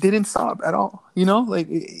didn't stop at all. Like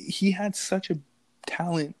he had such a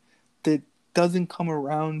talent that doesn't come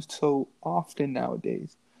around so often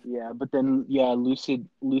nowadays. yeah. But then yeah, Lucid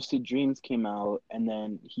Dreams came out, and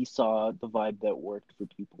then he saw the vibe that worked for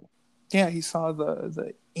people. Yeah, he saw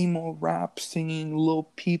the emo rap singing Lil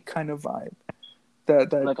Peep kind of vibe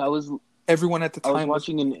that Like everyone at the I was time was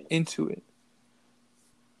watching an into it.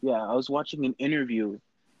 yeah, I was watching an interview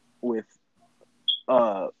with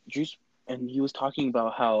Juice, and he was talking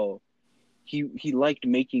about how he liked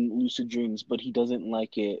making Lucid Dreams, but he doesn't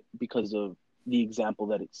like it because of the example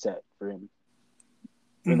that it set for him,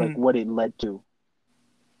 or like Hmm. what it led to.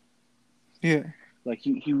 Yeah, Like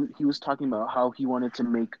he was talking about how he wanted to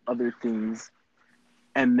make other things,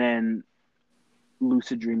 and then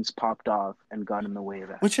Lucid Dreams popped off and got in the way of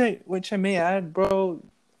that. which I may add, bro.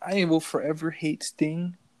 I will forever hate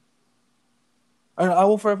Sting. I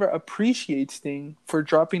will forever appreciate Sting for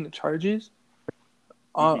dropping the charges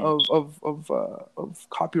Mm-hmm. of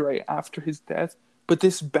copyright after his death. But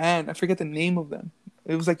this band, I forget the name of them.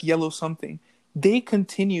 It was like Yellow something. They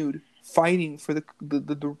continued fighting for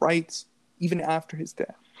the rights even after his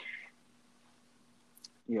death.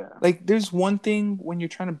 Yeah. Like there's one thing when you're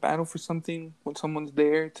trying to battle for something when someone's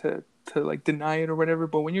there to like deny it or whatever,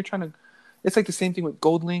 but when you're trying to, it's like the same thing with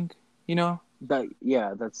Goldlink. You know, That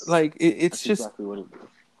yeah, that's like it's that's just exactly what it is.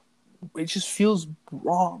 it just feels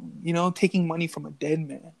wrong. Taking money from a dead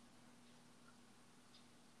man,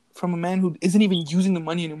 from a man who isn't even using the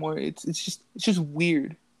money anymore. It's just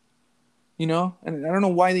weird. And I don't know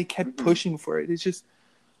why they kept Mm-hmm. pushing for it. It's just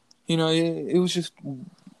it was just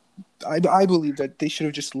I believe that they should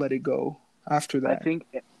have just let it go after I that. think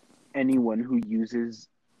anyone who uses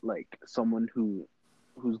like someone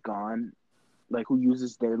who's gone, like who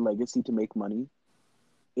uses their legacy to make money,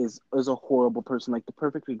 is a horrible person. Like the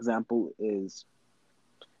perfect example is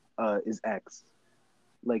X.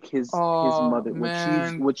 Like his Oh mother,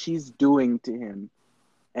 man, what she's doing to him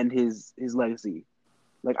and his legacy.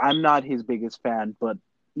 Like I'm not his biggest fan, but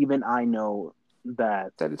even I know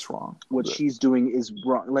that that it's wrong. what she's doing is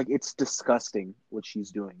wrong. Like it's disgusting what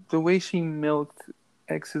she's doing. The way she milked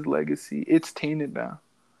X's legacy, it's tainted now.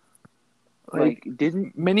 Like Like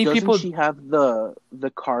didn't many doesn't people, she have the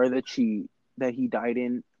car that he died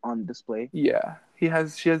in on display? yeah, she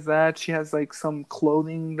has that. She has like some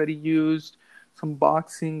clothing that he used, some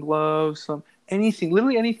boxing gloves, some anything,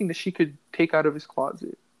 literally anything that she could take out of his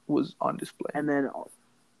closet was on display. And then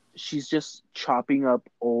she's just chopping up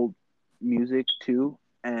old music too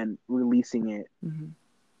and releasing it Hmm.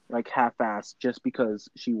 like half-assed just because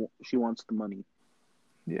she wants the money.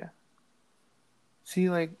 Yeah. See,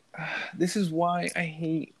 like, this is why I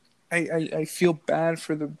hate. I feel bad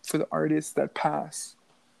for the artists that pass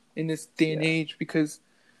in this day and Yeah. age because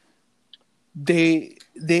they're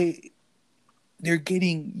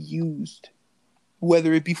getting used,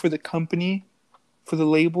 whether it be for the company, for the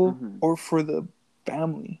label, Mm-hmm. or for the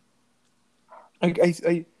family. Like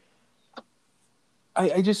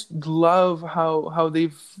I just love how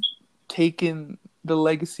they've taken the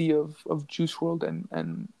legacy of Juice World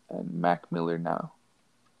and Mac Miller now,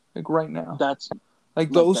 like right now. That's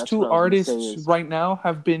Like like those that's what two I was gonna say artists is right now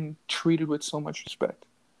have been treated with so much respect.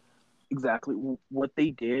 exactly what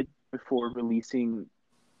they did before releasing.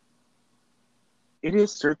 It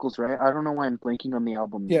is Circles, right? I don't know why I'm blanking on the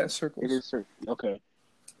album Yeah, name. It Circles. is Circles. Okay,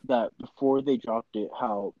 that before they dropped it,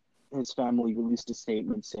 how his family released a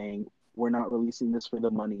statement saying, "We're not releasing this for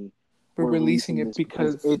the money. We're We're releasing releasing it this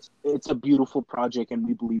because because it's a beautiful project, and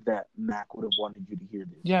we believe that Mac would have wanted you to hear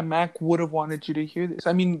this." yeah, Mac would have wanted you to hear this.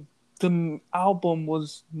 I mean, the album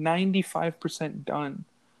was 95% done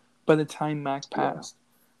by the time Mac Yeah, passed.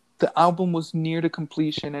 The album was near to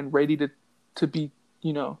completion and ready to be,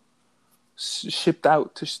 you know, shipped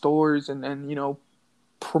out to stores and you know,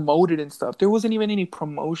 promoted and stuff. There wasn't even any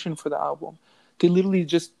promotion for the album. They literally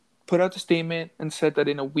just put out the statement and said that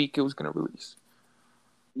in a week it was going to release.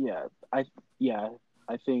 yeah, I yeah,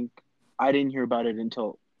 I think I didn't hear about it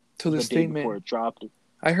until To the the day before statement, it dropped.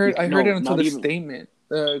 I heard it No, until not the even. statement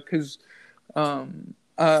because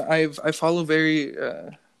I follow very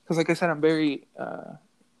because like I said I'm very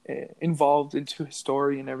involved into his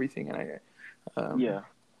story and everything, and Yeah,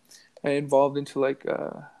 I involved into like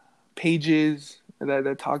pages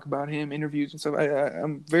that talk about him, interviews and stuff.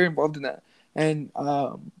 I'm very involved in that. And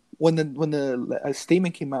when the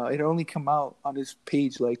statement came out, it only came out on his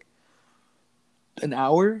page like an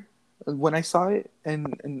hour when I saw it,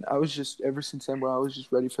 and I was just ever since then, bro, I was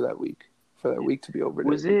just ready for that week to be over.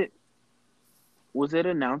 was it was it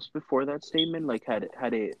announced before that statement? Like, had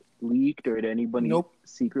it leaked, or had anybody Nope,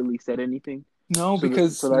 secretly said anything? no, So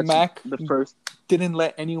because that's Mac the first. didn't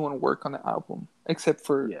let anyone work on the album except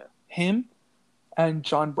for Yeah, him and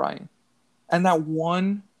John Bryan. And that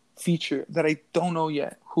one feature that I don't know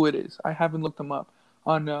yet who it is. I haven't looked them up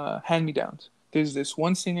on Hand Me Downs. There's this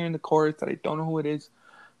one singer in the chorus that I don't know who it is,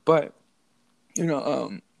 but you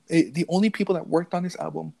know, the only people that worked on this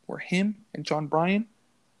album were him and John Bryan,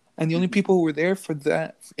 and the only hmm, people who were there for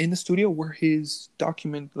that in the studio were his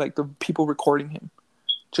document, like the people recording him,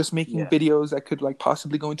 just making yeah, videos that could like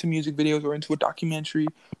possibly go into music videos or into a documentary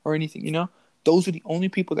or anything. You know, those are the only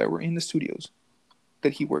people that were in the studios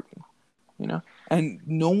that he worked in. You know, and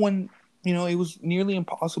no one, you know, it was nearly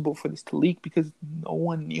impossible for this to leak because no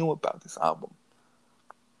one knew about this album.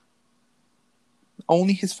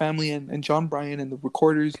 Only his family and John Bryan and the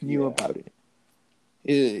recorders knew yeah, about it.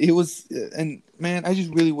 It was, and man, I just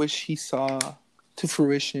really wish he saw to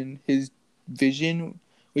fruition his vision,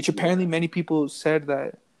 which apparently yeah, many people said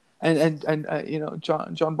that, and you know,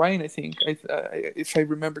 John Bryan, I think, if I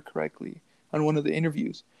remember correctly, on one of the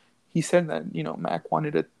interviews, he said that you know Mac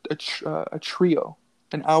wanted a trio,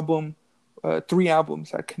 an album, three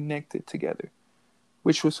albums that connected together,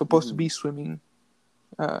 which was supposed to hmm, be Swimming.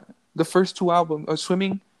 Uh, the first two albums,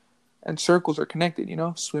 Swimming and Circles, are connected. You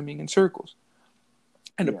know, Swimming and Circles.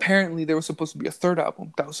 And yeah, apparently there was supposed to be a third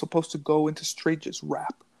album that was supposed to go into straight just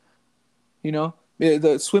rap. You know,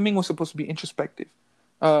 the Swimming was supposed to be introspective,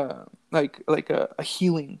 like a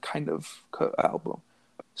healing kind of album.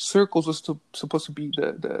 Circles was supposed to be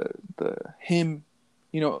the him,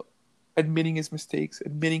 you know, admitting his mistakes,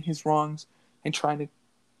 admitting his wrongs, and trying to,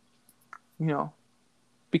 you know,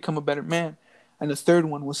 become a better man. And the third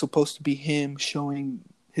one was supposed to be him showing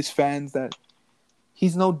his fans that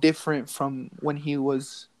he's no different from when he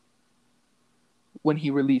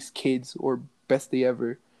released Kids or Best Day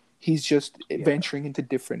Ever. He's just yeah, venturing into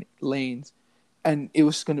different lanes, and it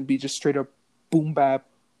was going to be just straight up boom bap.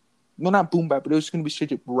 Well, not boom bap, but it was going to be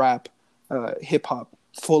straight up rap, hip hop,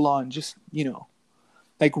 full on, just you know,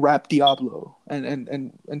 like Rap Diablo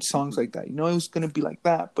and songs hmm, like that. You know, it was going to be like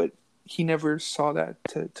that, but he never saw that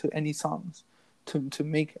to any songs to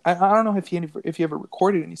make. I don't know if he ever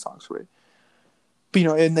recorded any songs for it, but you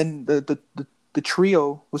know, and then the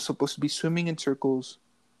trio was supposed to be Swimming in Circles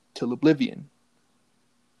till Oblivion.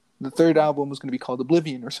 The third hmm, album was going to be called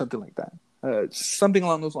Oblivion or something like that, something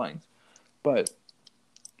along those lines. But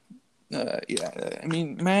yeah, I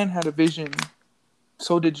mean, man had a vision.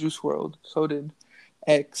 So did Juice World. So did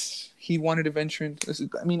X. He wanted to venture into.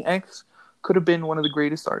 I mean, X could have been one of the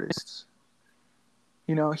greatest artists.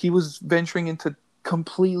 You know, he was venturing into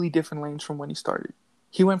completely different lanes from when he started.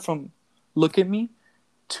 He went from "Look at Me"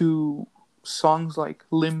 to songs like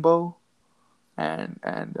 "Limbo" and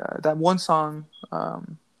that one song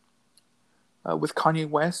with Kanye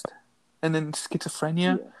West, and then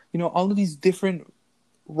Schizophrenia. yeah, You know, all of these different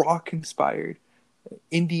rock inspired,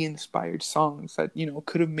 indie inspired songs that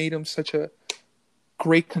could have made him such a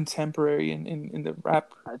great contemporary in the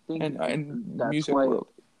rap I think and that's music why world.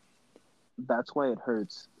 that's why it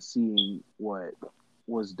hurts seeing what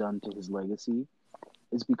was done to his legacy.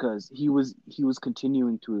 Is because he was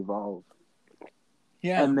continuing to evolve,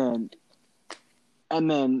 Yeah, and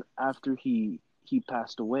then after he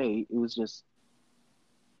passed away, it was just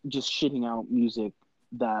shitting out music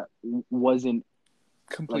that wasn't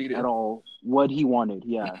like completed. at all what he wanted.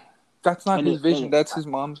 Yeah, That's not and his it and vision. it, That's his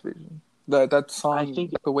mom's vision. That I song,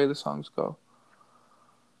 think the way the songs go.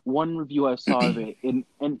 one review I saw of it,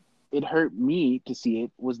 and it hurt me to see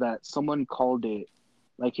it, was that someone called it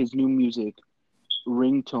like his new music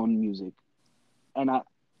ringtone music, and I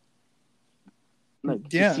like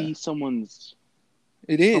to Yeah, see someone's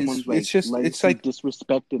it is. someone's It's like just legacy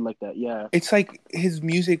disrespected like that. Yeah, it's like his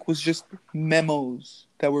music was just memos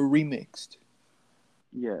that were remixed.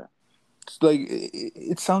 yeah, It's like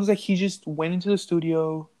it sounds like he just went into the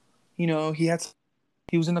studio.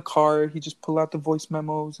 He was in the car. He just pulled out the voice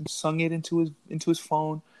memos and sung it into his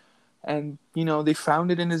phone, and they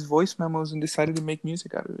found it in his voice memos and decided to make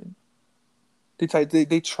music out of it.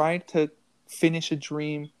 They tried to finish a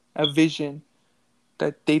dream, a vision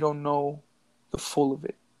that they don't know the full of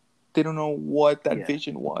it. They don't know what that yeah.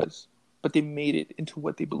 vision was, but they made it into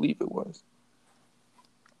what they believe it was.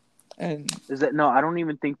 And Is that no? I don't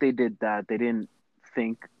even think they did that. They didn't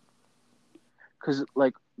think, because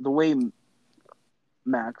like the way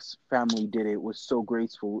Mac's family did it was so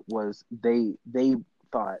graceful. Was they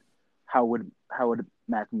thought, how would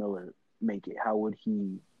Mac Miller make it? How would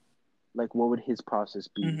he, like, what would his process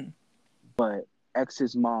be? mhm. But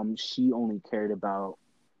X's mom, she only cared about,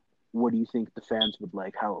 what do you think the fans would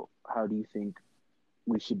like? How do you think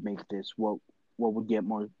we should make this? What would get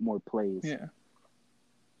more plays? Yeah,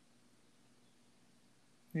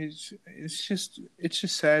 it's just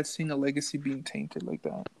sad seeing a legacy being tainted like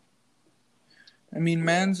that. I mean, Yeah,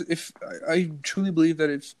 man's if I truly believe that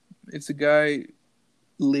if the guy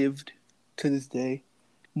lived to this day,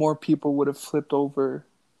 more people would have flipped over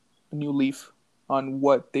a new leaf on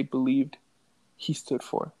what they believed he stood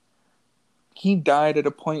for. He died at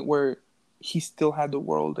a point where he still had the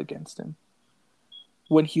world against him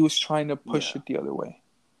when he was trying to push yeah. it the other way.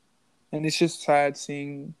 And it's just sad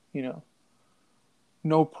seeing,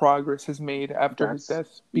 no progress is made after his That's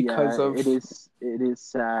death yeah. because It of is. It is his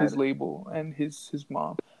sad. label and his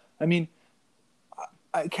mom. I mean,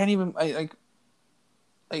 I can't even like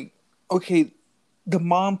okay, the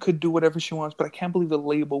mom could do whatever she wants, but I can't believe the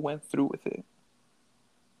label went through with it.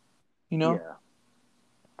 You know?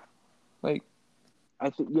 Yeah, Like I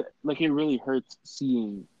think, yeah, like it really hurts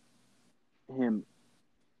seeing him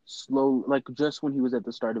slow, like just when he was at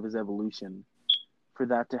the start of his evolution, for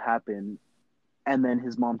that to happen, and then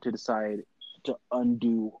his mom to decide to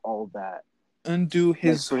undo all that, undo like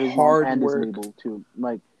his for his mom hard and his work, label too.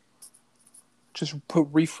 Like just put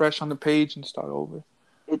refresh on the page and start over.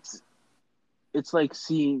 it's it's like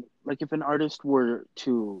seeing, like if an artist were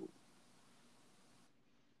to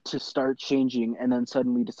start changing and then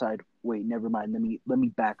suddenly decide, wait, never mind, let me Let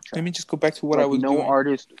backtrack. me just go back to what I Like was no doing.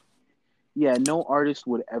 artist, yeah, no artist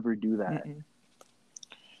would ever do that. Mm-mm.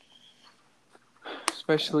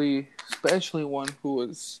 Especially one who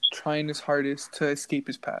was trying his hardest to escape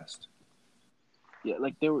his past.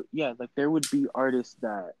 Like there would be artists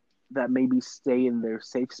that maybe stay in their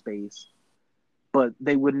safe space, but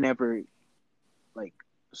they would never like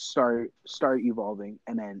start evolving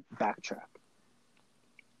and then backtrack.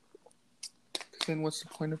 Then what's the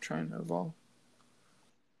point of trying to evolve?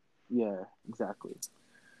 Yeah, exactly.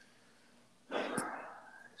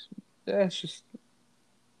 Yeah, it's just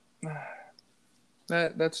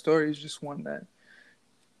that story is just one that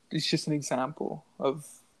it's just an example of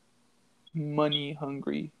money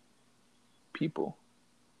hungry people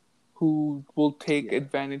who will take Yeah,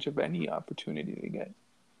 advantage of any opportunity they get.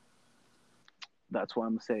 that's why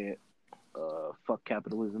I'm gonna say it. Fuck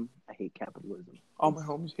capitalism. I hate capitalism. All my It's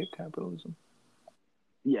homies hate capitalism.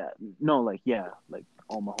 yeah, no, like yeah, like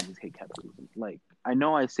all my homies hate capitalism. Like I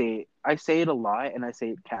know I say it a lot and I say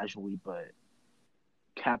it casually, but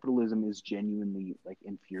capitalism is genuinely like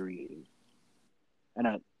infuriating. And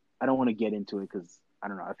I don't want to get into it because I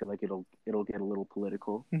don't know. I feel like it'll get a little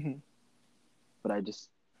political, Mm-hmm. but I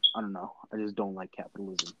don't know. I just don't like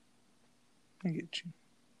capitalism. I get you.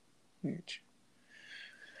 I get you.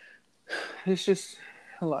 It's just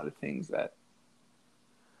a lot of things that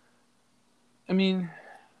I mean.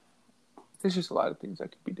 There's just a lot of things that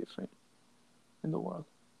could be different in the world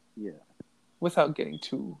Yeah, without getting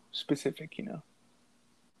too specific.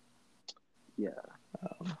 yeah.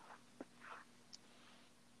 Um,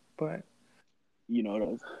 But You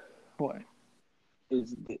know what?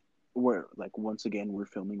 we're like, once again, we're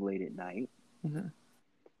filming late at night, Mm-hmm.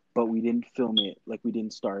 but we didn't film it, like, we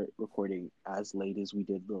didn't start recording as late as we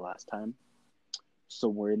did the last time. So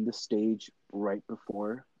we're in the stage right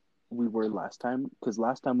before we were last time, because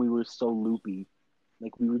last time we were so loopy,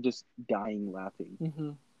 like we were just dying laughing.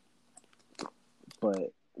 Mm-hmm.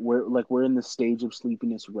 But we're in the stage of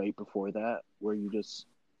sleepiness right before that, where you're just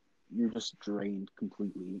drained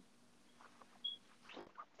completely.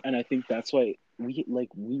 And I think that's why we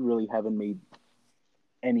really haven't made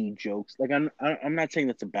any jokes. Like, I'm not saying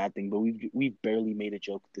that's a bad thing, but we've barely made a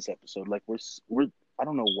joke this episode. Like, we're I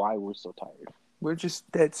don't know why we're so tired. We're just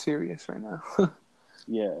dead serious right now.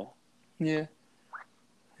 Yeah. Yeah.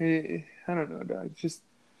 I don't know, dog.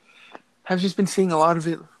 I've just been seeing a lot of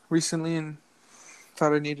it recently, and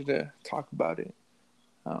thought I needed to talk about it.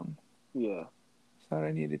 Um, Yeah. Thought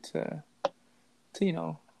I needed to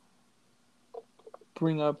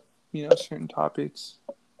bring up certain topics,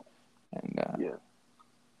 and Yeah.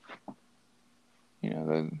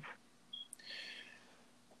 the,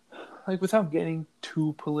 like, without getting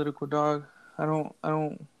too political, dog. I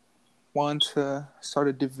don't want to start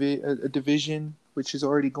a division, which is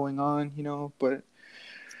already going on, but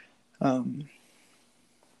um,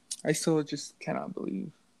 I still just cannot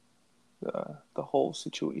believe the whole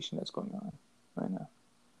situation that's going on right now.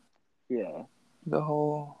 Yeah. The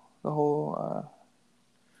whole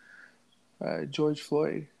George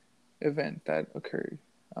Floyd event that occurred.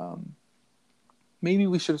 Maybe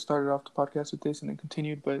we should have started off the podcast with this and then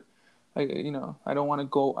continued, but I don't want to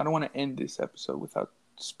go. I don't want to end this episode without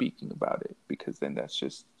speaking about it, because then that's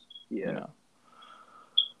just Yeah.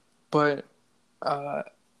 But uh,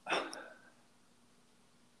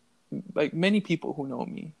 like, many people who know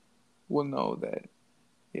me will know that,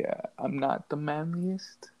 yeah, I'm not the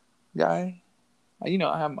manliest guy. I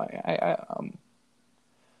have my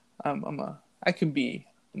I can be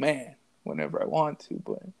a man whenever I want to,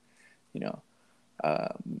 but you know,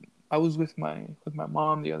 I was with my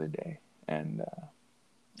mom the other day, and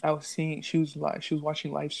I was seeing she was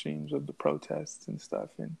watching live streams of the protests and stuff,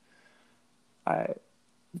 and I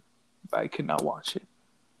I could not watch it.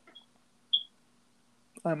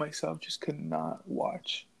 I myself just could not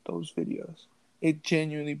watch those videos. It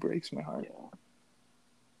genuinely breaks my heart. Yeah.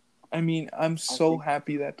 I mean, I'm I so think.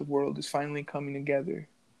 happy that the world is finally coming together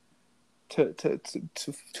to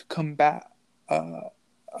combat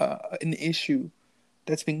an issue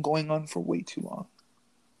that's been going on for way too long.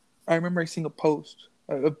 I remember seeing a post,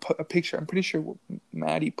 a picture. I'm pretty sure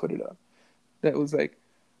Maddie put it up. That was like,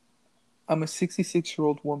 I'm a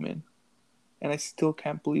 66-year-old woman, and I still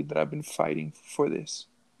can't believe that I've been fighting for this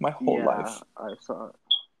my whole Yeah, life.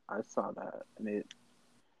 I saw that, and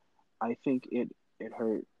I think it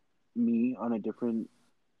hurt me on a different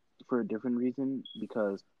for a different reason,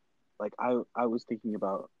 because like I was thinking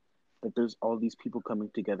about that there's all these people coming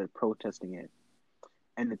together protesting it,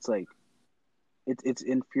 and it's like it's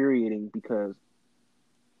infuriating, because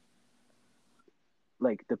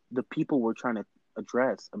like the people we're trying to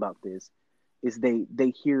address about this is they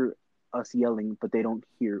hear us yelling, but they don't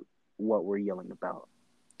hear what we're yelling about.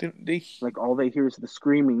 They Like, all they hear is the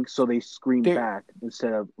screaming, so they scream they back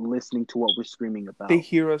instead of listening to what we're screaming they about.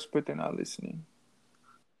 hear us, but they're not listening.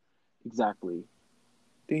 Exactly.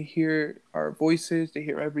 They hear our voices, they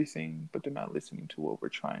hear everything, but they're not listening to what we're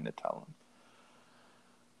trying to tell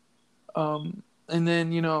them. And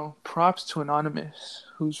then, props to Anonymous,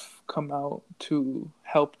 who's come out to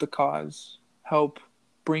help the cause, help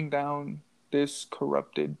bring down this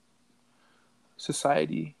corrupted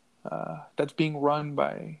society that's being run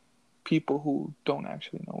by people who don't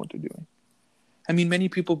actually know what they're doing. I mean, many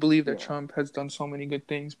people believe that Yeah. Trump has done so many good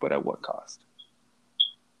things, but at what cost?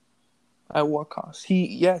 At what cost?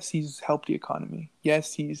 Yes, he's helped the economy.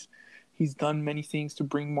 Yes, he's done many things to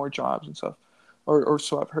bring more jobs and stuff, or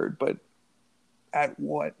so I've heard. But at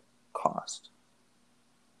what cost?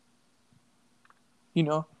 You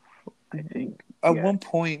know, I think. at Yeah. one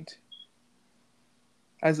point,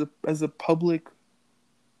 as a public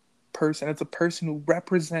person, as a person who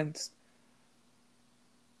represents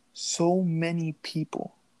so many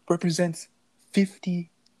people, represents 50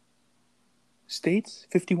 states,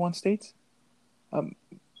 51 states.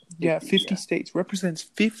 Yeah, 50. 50 Yeah. states, represents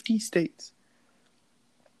 50 states.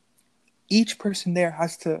 Each person there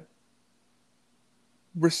has to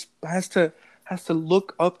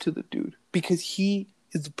look up to the dude, because he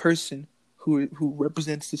is the person who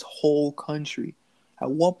represents this whole country.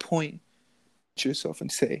 At what point, yourself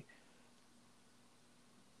and say,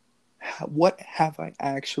 what have I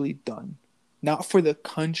actually done? Not for the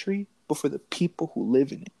country, but for the people who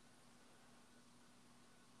live in it.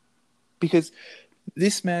 Because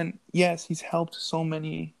this man, yes, he's helped so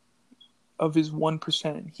many of his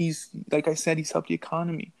 1%. He's, like I said, he's helped the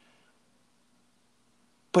economy.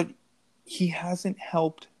 But he hasn't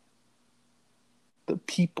helped the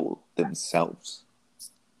people themselves.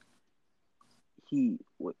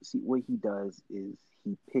 What he does is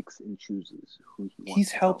he picks and chooses who he wants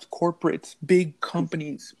He's to helped help. corporates, big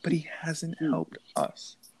companies, but he hasn't helped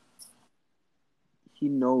us. He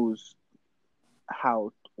knows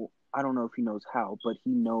how. I don't know if he knows how, but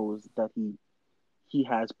he knows that he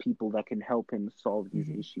has people that can help him solve these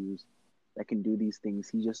issues, that can do these things.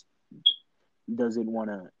 He just doesn't want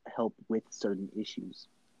to help with certain issues.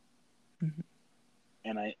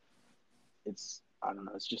 And I don't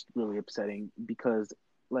know, it's just really upsetting because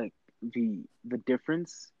like the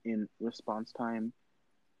difference in response time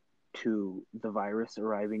to the virus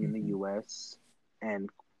arriving in the US and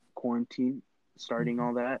quarantine starting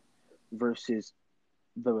all that versus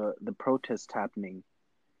the protests happening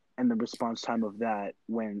and the response time of that,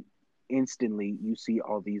 when instantly you see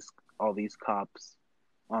all these cops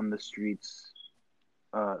on the streets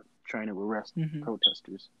trying to arrest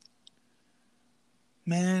protesters.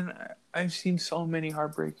 Man, I've seen so many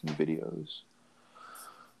heartbreaking videos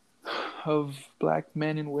of black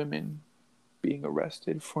men and women being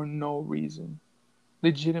arrested for no reason.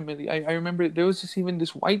 Legitimately. I remember there was just even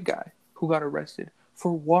this white guy who got arrested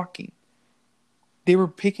for walking. They were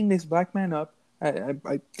picking this black man up,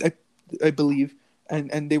 I believe,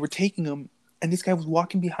 and they were taking him, and this guy was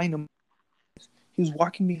walking behind him. He was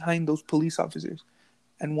walking behind those police officers,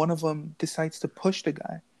 and one of them decides to push the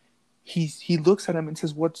guy. He looks at him and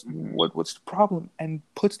says, what's the problem? And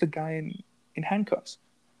puts the guy in handcuffs.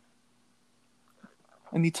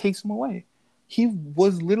 And he takes him away. He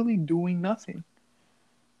was literally doing nothing.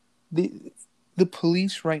 The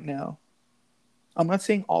police right now, I'm not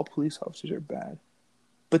saying all police officers are bad,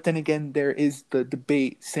 but then again, there is the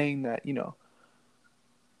debate saying that,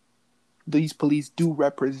 these police do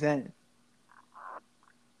represent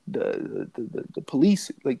the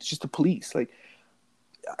police, like just the police. Like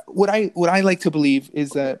what I like to believe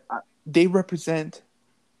is that they represent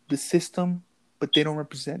the system, but they don't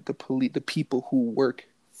represent the people who work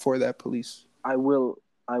for that police. I will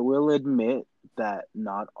admit that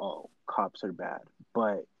not all cops are bad,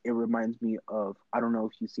 but it reminds me of, I don't know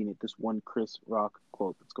if you've seen it, this one Chris Rock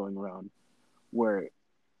quote that's going around where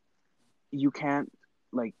you can't,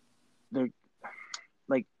 like, they're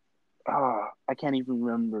like, I can't even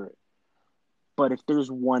remember it. But if there's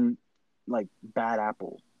one like bad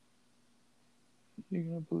apple, you're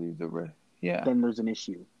gonna believe the rest. Yeah. Then there's an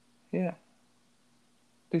issue. Yeah.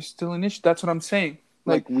 There's still an issue. That's what I'm saying.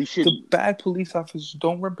 Like we should. The bad police officers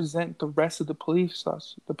don't represent the rest of the police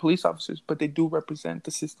officers, but they do represent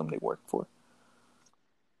the system they work for.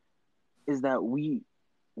 Is that we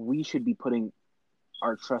should be putting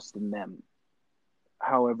our trust in them.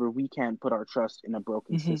 However, we can't put our trust in a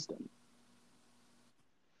broken system.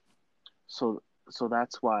 So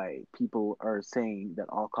that's why people are saying that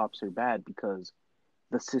all cops are bad, because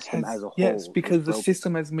the system as a whole. Yes, because the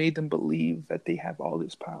system has made them believe that they have all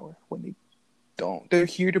this power when they don't. They're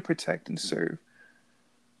here to protect and serve.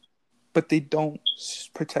 But they don't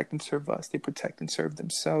protect and serve us. They protect and serve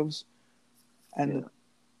themselves and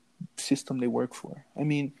the system they work for. I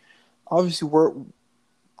mean, obviously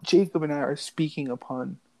Jacob and I are speaking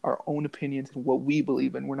upon our own opinions and what we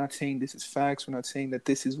believe in. We're not saying this is facts. We're not saying that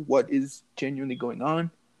this is what is genuinely going on.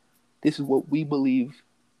 This is what we believe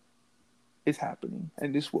is happening,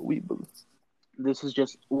 and this is what we believe. This is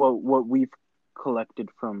just what we've collected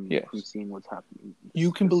from seeing what's happening.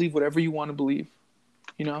 You can believe whatever you want to believe.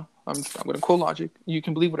 I'm going to quote Logic. You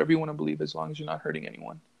can believe whatever you want to believe as long as you're not hurting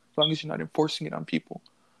anyone. As long as you're not enforcing it on people.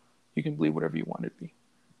 You can believe whatever you want it to be.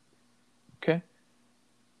 Okay?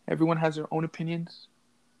 Everyone has their own opinions.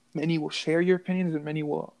 Many will share your opinions and many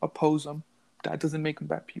will oppose them. That doesn't make them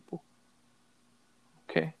bad people.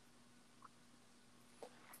 Okay?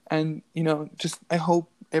 And, I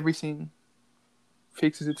hope everything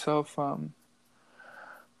fixes itself.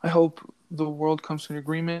 I hope the world comes to an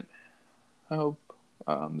agreement. I hope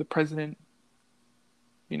the president,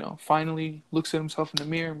 finally looks at himself in the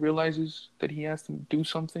mirror and realizes that he has to do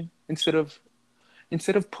something. Instead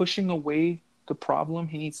of pushing away the problem,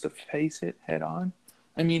 he needs to face it head on.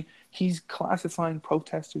 I mean, he's classifying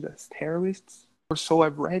protesters as terrorists, or so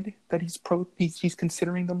I've read that he's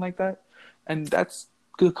considering them like that, and that's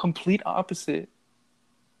the complete opposite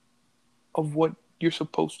of what you're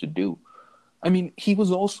supposed to do. I mean, he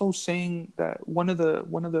was also saying that one of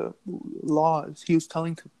the laws he was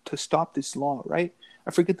telling to stop this law, right?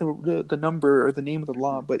 I forget the number or the name of the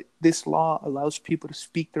law, but this law allows people to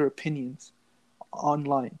speak their opinions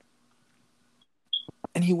online.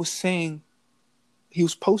 and he was saying, he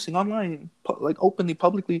was posting online, like openly,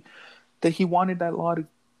 publicly, that he wanted that law to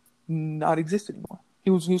not exist anymore.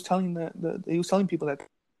 He was telling he was telling people that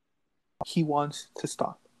he wants to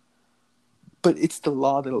stop. But it's the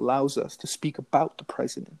law that allows us to speak about the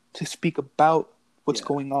president, to speak about what's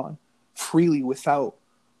going on freely without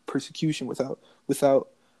persecution, without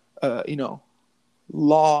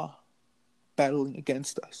law battling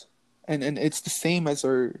against us. And it's the same as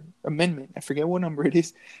our amendment. I forget what number it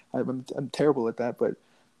is. I'm terrible at that, but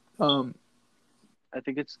I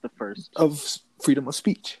think it's the first of freedom of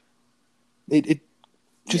speech. It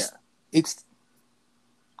just it's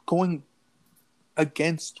going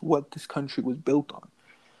against what this country was built on.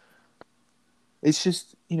 It's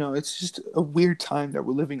just a weird time that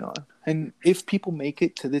we're living on. And if people make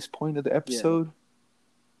it to this point of the episode,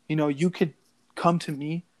 you could come to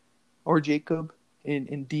me or Jacob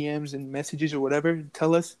in DMs and messages or whatever,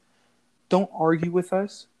 tell us, don't argue with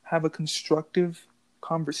us, have a constructive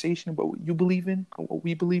conversation about what you believe in or what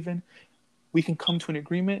we believe in. We can come to an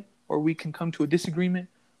agreement or we can come to a disagreement,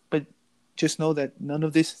 but just know that none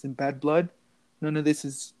of this is in bad blood. None of this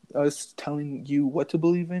is us telling you what to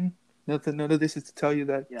believe in. None of this is to tell you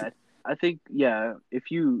that. Yeah, I think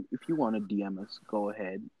if you want to DM us, go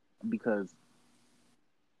ahead, because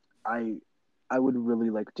I would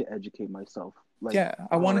really like to educate myself. Like,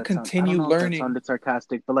 I want to continue learning. That sounded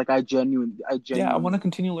sarcastic, but like I genuinely. I want to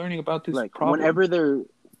continue learning about this like problem.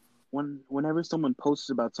 Whenever someone posts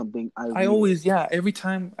about something, I always every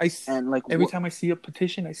time I see a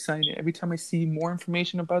petition, I sign it. Every time I see more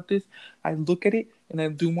information about this, I look at it and I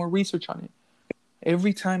do more research on it.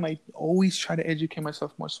 Every time I always try to educate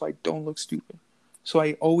myself more so I don't look stupid. So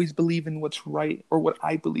I always believe in what's right or what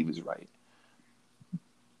I believe is right.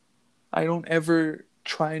 I don't ever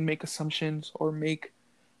try and make assumptions or make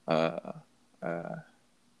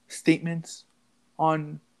statements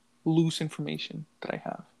on loose information that I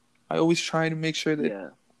have. I always try to make sure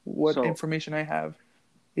that what information I have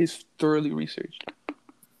is thoroughly researched.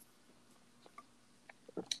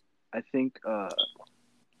 I think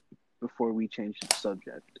before we change the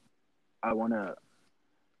subject, I wanna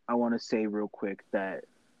say real quick that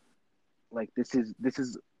like this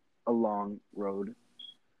is a long road,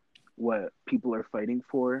 what people are fighting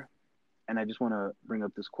for, and I just want to bring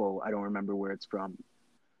up this quote. I don't remember where it's from,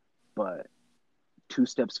 but 2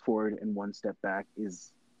 steps forward and 1 step back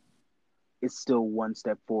is still 1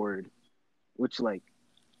 step forward, which, like,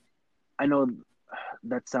 I know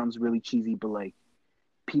that sounds really cheesy, but like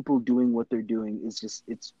people doing what they're doing is just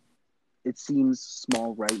it seems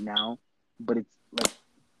small right now, but it's like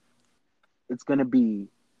it's gonna be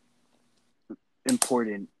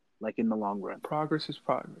important, like, in the long run. Progress is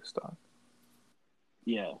progress, dog.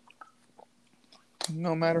 Yeah.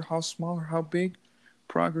 No matter how small or how big,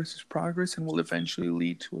 progress is progress and will eventually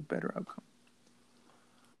lead to a better outcome.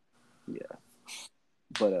 Yeah.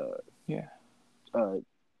 But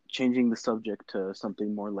changing the subject to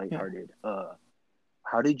something more lighthearted.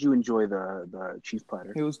 How did you enjoy the cheese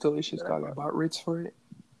platter? It was delicious, dog. I bought Ritz for it,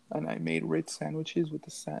 and I made Ritz sandwiches with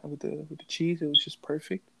the cheese. It was just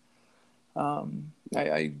perfect.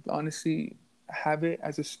 I honestly have it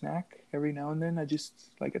as a snack every now and then. I just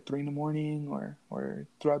like at 3 a.m. or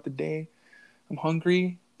throughout the day. I'm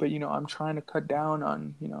hungry, but I'm trying to cut down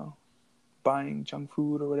on buying junk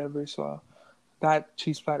food or whatever. So that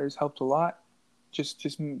cheese platter has helped a lot. Just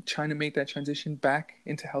trying to make that transition back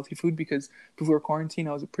into healthy food, because before quarantine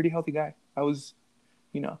I was a pretty healthy guy. I was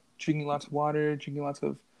drinking lots of water, drinking lots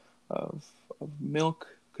of milk,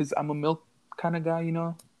 because I'm a milk kind of guy.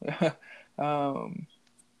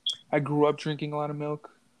 I grew up drinking a lot of milk.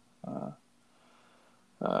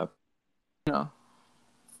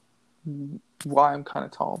 Why I'm kind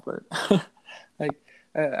of tall, but like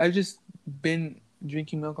I've just been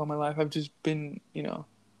drinking milk all my life. I've just been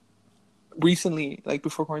recently, like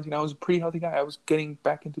before quarantine, I was a pretty healthy guy. I was getting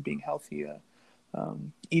back into being healthy,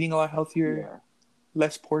 eating a lot healthier,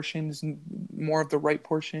 less portions, more of the right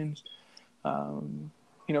portions,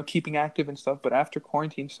 keeping active and stuff. But after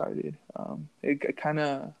quarantine started, it kind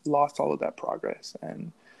of lost all of that progress,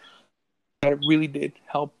 and that really did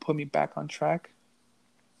help put me back on track.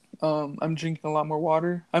 I'm drinking a lot more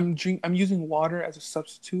water. I'm using water as a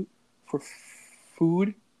substitute for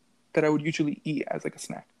food that I would usually eat as like a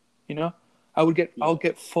snack. I'll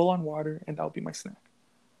get full on water and that'll be my snack.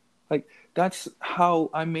 Like, that's how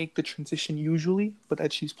I make the transition usually, but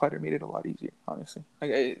that cheese platter made it a lot easier, honestly.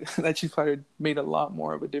 Like, that cheese platter made a lot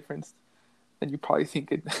more of a difference than you probably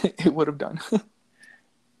think it would have done.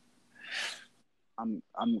 I'm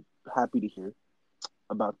happy to hear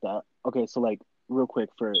about that. Okay, so like real quick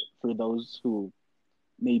for those who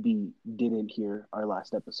maybe didn't hear our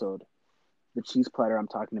last episode, the cheese platter I'm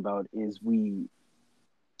talking about is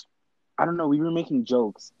I don't know, we were making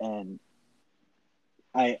jokes, and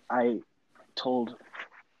I told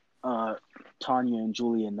uh, Tanya and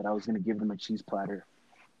Julian that I was going to give them a cheese platter,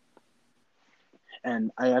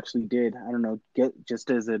 and I actually did. I don't know, get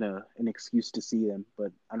just as an excuse to see them,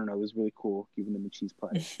 but I don't know, it was really cool giving them a cheese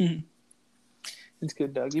platter. It's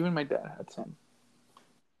good, Doug. Even my dad had some.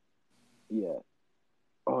 Yeah.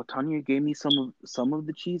 Oh, Tanya gave me some of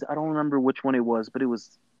the cheese. I don't remember which one it was, but it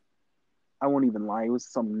was. I won't even lie. It was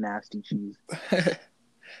some nasty cheese.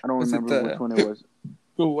 I don't Was it remember which one it was.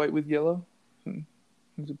 the white with yellow?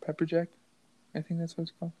 Was it pepper jack? I think that's what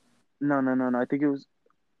it's called. No. I think it was.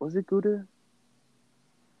 Was it Gouda?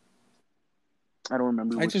 I don't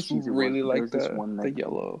remember I which just cheese it was, really but there like was this one the that.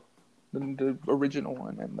 yellow, the original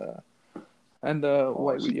one, and the Oh,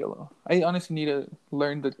 white with yellow. I honestly need to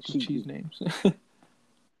learn the she. cheese names.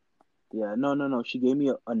 Yeah, no. She gave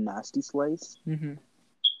me a nasty slice, Mm-hmm.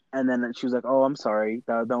 and then she was like, "Oh, I'm sorry.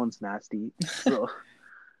 That one's nasty." So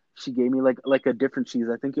she gave me like a different cheese.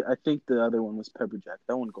 I think the other one was pepper jack.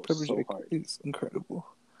 That one goes Pepper so jack hard. is incredible.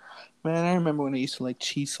 Man, I remember when I used to like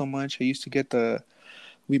cheese so much. I used to get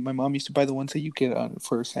my mom used to buy the ones that you get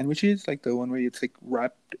for sandwiches, like the one where it's like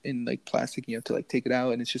wrapped in like plastic. And you have to like take it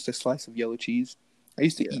out, and it's just a slice of yellow cheese. I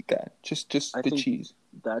used to Yeah, eat that, just I the think cheese.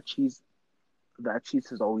 that cheese that cheese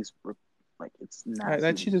has always like it's nasty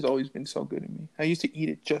That to cheese me. has always been so good to me. I used to eat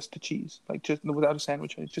it just the cheese, like just without a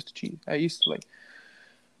sandwich, just the cheese. I used to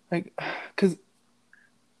like, cause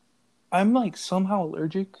I'm like somehow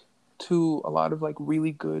allergic to a lot of like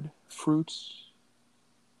really good fruits,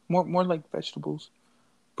 more like vegetables.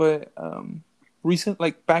 But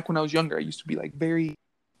like back when I was younger, I used to be like very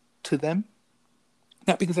to them,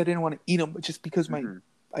 not because I didn't want to eat them, but just because Hmm.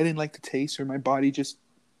 I didn't like the taste, or my body just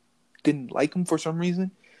didn't like them for some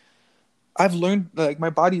reason. I've learned like my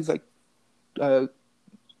body's like uh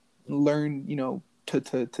learned,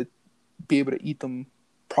 to be able to eat them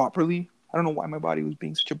properly. I don't know why my body was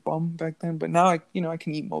being such a bum back then, but now I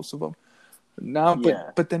can eat most of them now.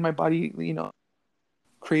 Yeah, But then my body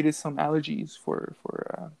created some allergies for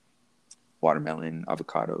watermelon,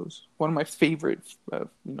 avocados. One of my favorite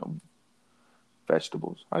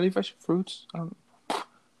vegetables. Are they fruits? I don't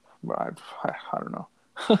know.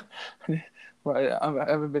 Right, I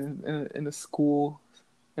haven't been in a school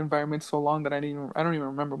environment so long that I don't even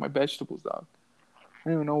remember my vegetables, dog. I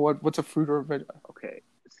don't even know what's a fruit or a veg. okay.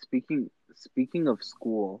 Speaking of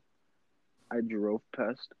school, I drove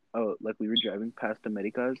past. Oh, like we were driving past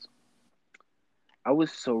Americas. I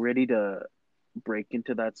was so ready to break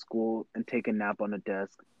into that school and take a nap on a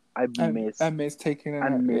desk. I I miss miss taking a I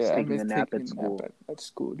nap. miss Yeah, I taking miss a nap taking at a nap school. at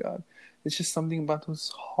school, dog. It's just something about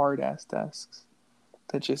those hard ass desks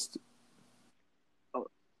that just Oh,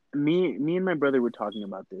 me and my brother were talking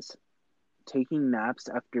about this. Taking naps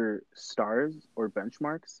after stars or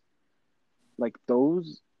benchmarks, like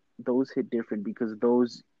those hit different because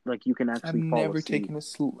those like you can I've actually fall never asleep taken a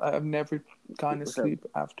sleep. I've never gone to without sleep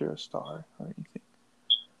after a star or anything.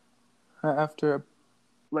 After a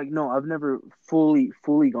like no, I've never fully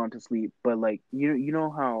gone to sleep, but like you know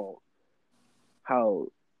how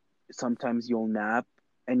sometimes you'll nap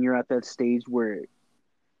and you're at that stage where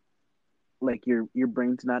like your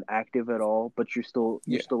brain's not active at all, but you're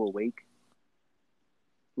yeah. still awake.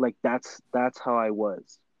 Like that's how I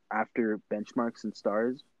was after benchmarks and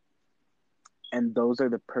stars, and those are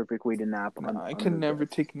the perfect way to nap No, I on could those never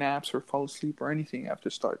desks. take naps or fall asleep or anything after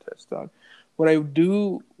star test, dog. What I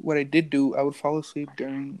did do, I would fall asleep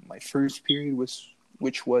during my first period,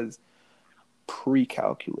 which was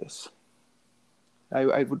pre-calculus.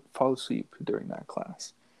 I would fall asleep during that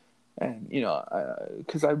class, and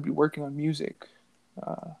because I'd be working on music,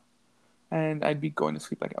 uh, and I'd be going to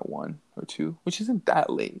sleep like at 1 or 2, which isn't that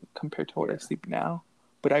late compared to what I Yeah. sleep now.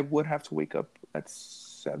 But I would have to wake up at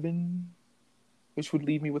 7, which would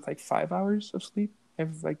leave me with like 5 hours of sleep.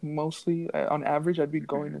 If like mostly on average, I'd be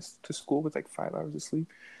going Hmm. to school with like 5 hours of sleep,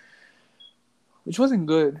 which wasn't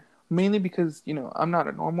good. Mainly because I'm not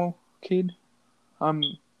a normal kid.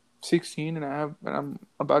 I'm 16 and I'm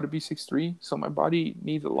about to be 6'3", so my body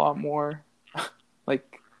needs a lot more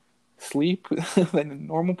like sleep than a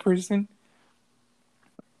normal person,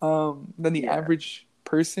 than the Yeah. average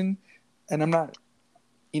person, and I'm not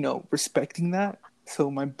respecting that.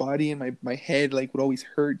 So my body and my head like would always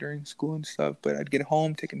hurt during school and stuff, but I'd get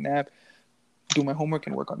home, take a nap, do my homework,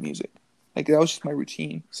 and work on music. Like that was just my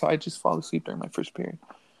routine. So I just fall asleep during my first period.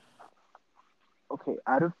 Okay.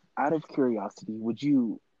 Out of curiosity, would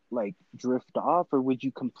you like drift off or would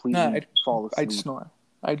you Nah, completely fall I'd asleep? snore.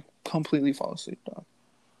 I'd completely fall asleep, dog.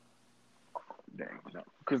 Dang, no.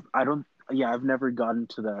 because I don't. Yeah, I've never gotten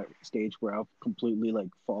to that stage where I've completely like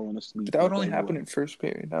fallen But asleep that would like only right happen away. in first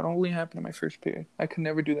period. That would only happen in my first period. I could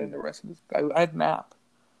never do that in the Yeah, rest of this. I'd nap.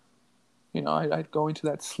 I'd go into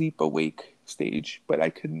that sleep awake stage, but I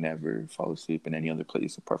could never fall asleep in any other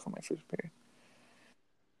place apart from my first period.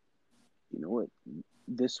 you know what?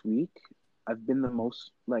 This week I've been the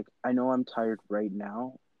most like I know I'm tired right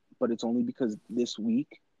now, but it's only because this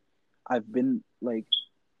week I've been like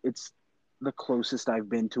it's the closest I've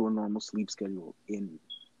been to a normal sleep schedule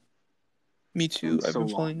Me in too. I've so been long.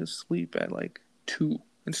 falling asleep at like 2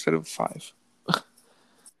 instead of 5.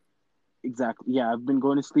 Exactly. Yeah, I've been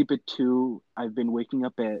going to sleep at 2. I've been waking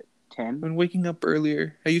up at 10. I've been waking up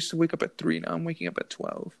earlier. I used to wake up at 3. Now I'm waking up at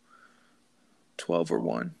 12. 12 or Oh,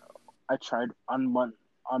 1. I tried on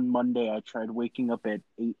Monday. I tried waking up at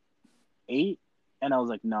 8, and I was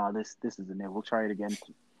like, "Nah, this isn't it. We'll try it again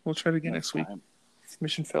We'll try it again next next week. time."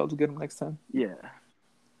 Mission failed. To get them next time. Yeah,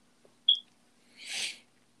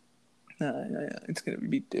 It's going to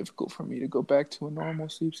be difficult for me to go back to a normal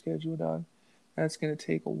sleep schedule, dog. That's going to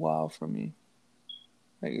take a while for me.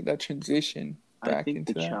 Like that transition I back think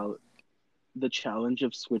into that. the challenge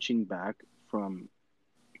of switching back from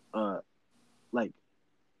uh like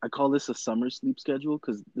I call this a summer sleep schedule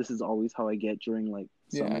because this is always how I get during like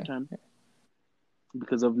Yeah. summertime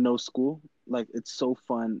because of no school. Like it's so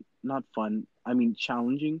fun, not fun. I mean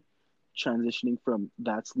challenging transitioning from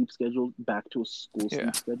that sleep schedule back to a school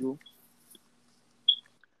Yeah. sleep schedule.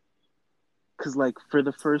 Cause like for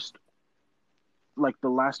the first like the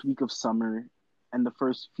last week of summer and the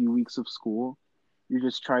first few weeks of school, you're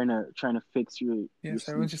just trying to fix your Yes,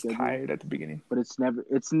 everyone's sleep just schedule. tired at the beginning. But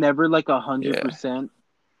it's never like a hundred Yeah. percent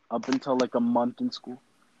up until like a month in school.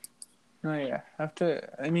 Oh yeah.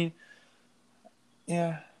 After I mean,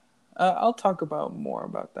 yeah. I'll talk about more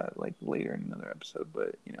about that like later in another episode.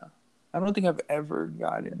 But I don't think I've ever Yeah.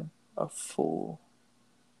 gotten a full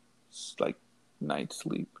like night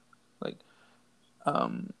sleep. Like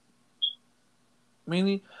um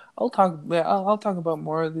mainly I'll talk about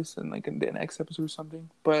more of this in like in the next episode or something.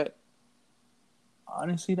 But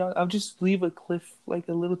honestly, dog, I'll just leave a cliff like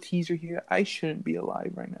a little teaser here. I shouldn't be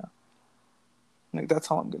alive right now. Like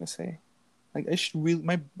that's all I'm gonna say. Like I should really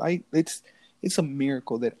my I it's a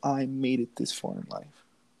miracle that I made it this far in life.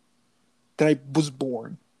 That I was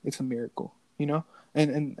born. It's a miracle, you know?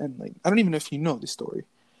 And like I don't even know if you know this story.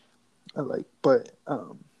 But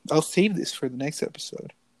I'll save this for the next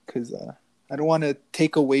episode cuz I don't want to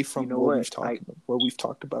take away You from know what? what we've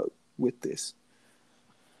talked about with this.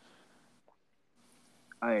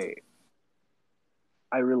 I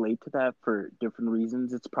I relate to that for different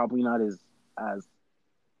reasons. It's probably not as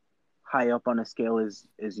high up on a scale as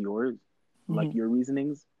yours, like Mm-hmm. your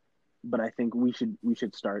reasonings, but I think we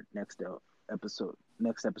should start next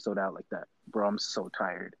episode out like that. Bro, I'm so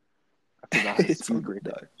tired. I forgot how to It's all speak good, right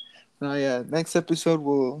dog. there. Now, yeah, next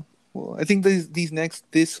episode I think these next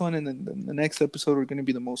this one and then the next episode are going to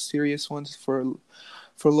be the most serious ones for a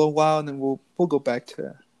little while, and then we'll go back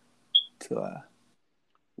to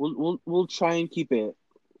We'll try and keep it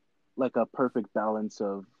like a perfect balance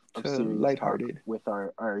of serious talk lighthearted. with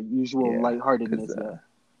our usual Yeah, because lightheartedness. Yeah.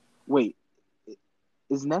 Wait,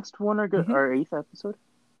 is next one mhm. our eighth episode?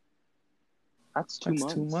 That's two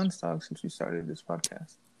That's two months. months, dog, since we started this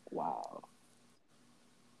podcast. Wow,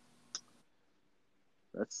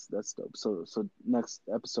 that's dope. So next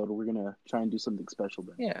episode we're gonna try and do something special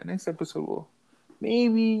then. Yeah, next episode will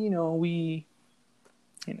maybe you know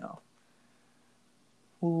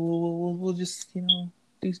we'll just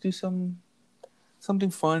just do something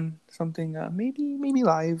fun, something maybe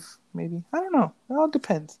live, maybe I don't know. It all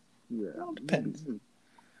depends. It Yeah, all maybe. depends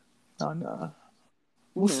on Who knows?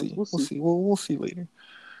 We'll We'll see. see. We'll see later.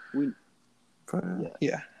 We But Yes,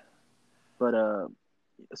 yeah, but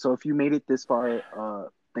so if you made it this far,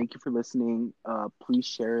 thank you for listening. Please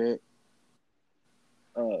share it.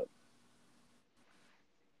 Uh,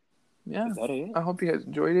 yeah. is that it? I hope you guys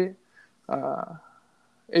enjoyed it. Uh,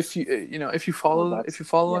 if you if you Well,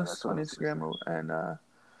 follow yeah, us that's what on I was gonna say. Instagram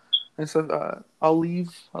and stuff, I'll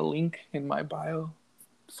leave a link in my bio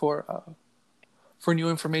for new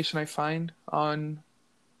information I find on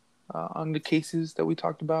the cases that we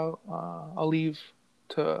talked about. I'll leave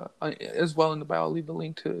to as well in the bio. I'll leave the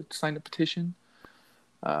link to sign the petition.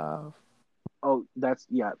 Uh, Oh, that's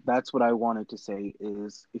what I wanted to say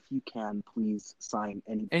is if you can, please sign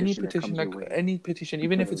any petition that comes your way any petition,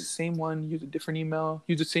 even if it's the because same one, use a different email,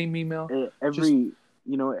 use the same email. Just every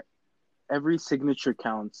you know every signature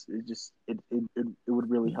counts. It would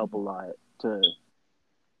really help a lot to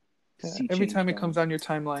see every change time it comes done. down your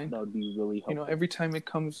timeline, That would be really helpful. every time it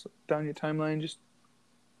comes down your timeline, just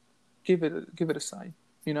give it a sign.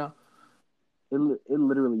 You know, It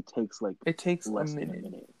literally takes like it takes a less than a minute,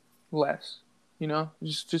 minute. less. You know,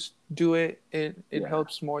 just do it. It Yeah,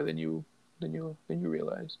 helps more than you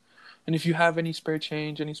realize. And if you have any spare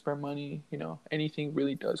change, any spare money, anything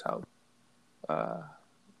really does help. Uh,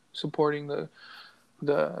 Supporting the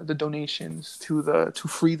donations to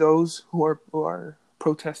free those who are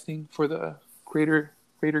protesting for the greater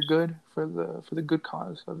good, for the good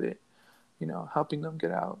cause of it. Helping them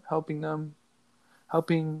get out, helping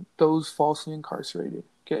those falsely incarcerated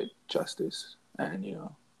get justice, and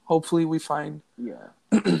hopefully we find yeah,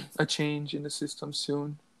 a change in the system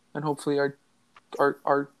soon, and hopefully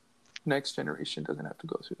our next generation doesn't have to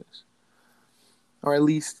go through this, or at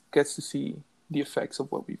least gets to see the effects of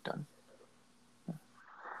what we've done.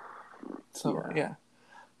 So yeah. yeah,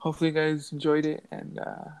 hopefully you guys enjoyed it, and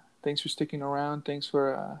thanks for sticking around.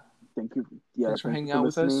 Thank you. Yeah, Thanks for thank you hanging for out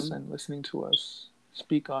with us listening. and listening to us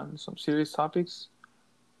speak on some serious topics.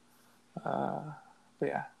 Uh, but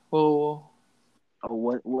yeah, well, Oh,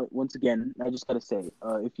 what? Once again, I just gotta say,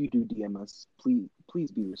 if you do DM us, please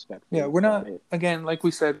be yeah, respectful we're about not, it. again, like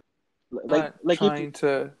we said, Like, not like trying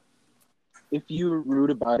to. if you're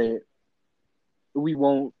rude about it, we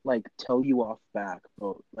won't like tell you off back.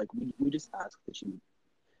 But like, we just ask that you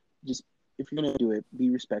just, if you're gonna do it,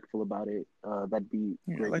 be respectful about it. That'd be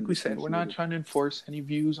Like greatly we said, we're not appreciated. trying to enforce any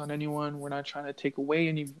views on anyone. We're not trying to take away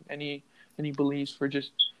any beliefs. We're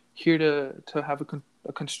just here to have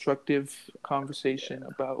a constructive conversation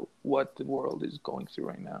about what the world is going through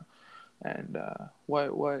right now, and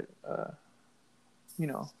what you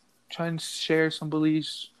know, try and share some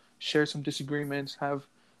beliefs, share some disagreements, have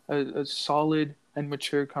a solid and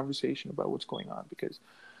mature conversation about what's going on, because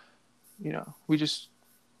we just,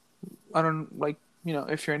 I don't like,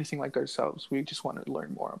 if you're anything like ourselves, we just want to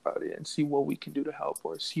learn more about it and see what we can do to help,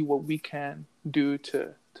 or see what we can do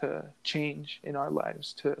to change in our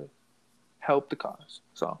lives to help the cause.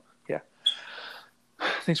 So yeah,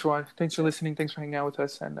 thanks for listening, thanks for hanging out with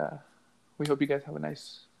us, and we hope you guys have a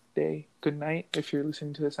nice day. Good night if you're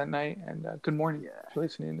listening to this at night, and good morning Yeah. if you're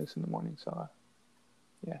listening to this in the morning. So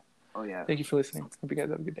yeah, Oh yeah. thank you for listening. Hope you guys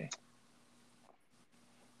have a good day.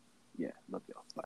 Yeah. Love you.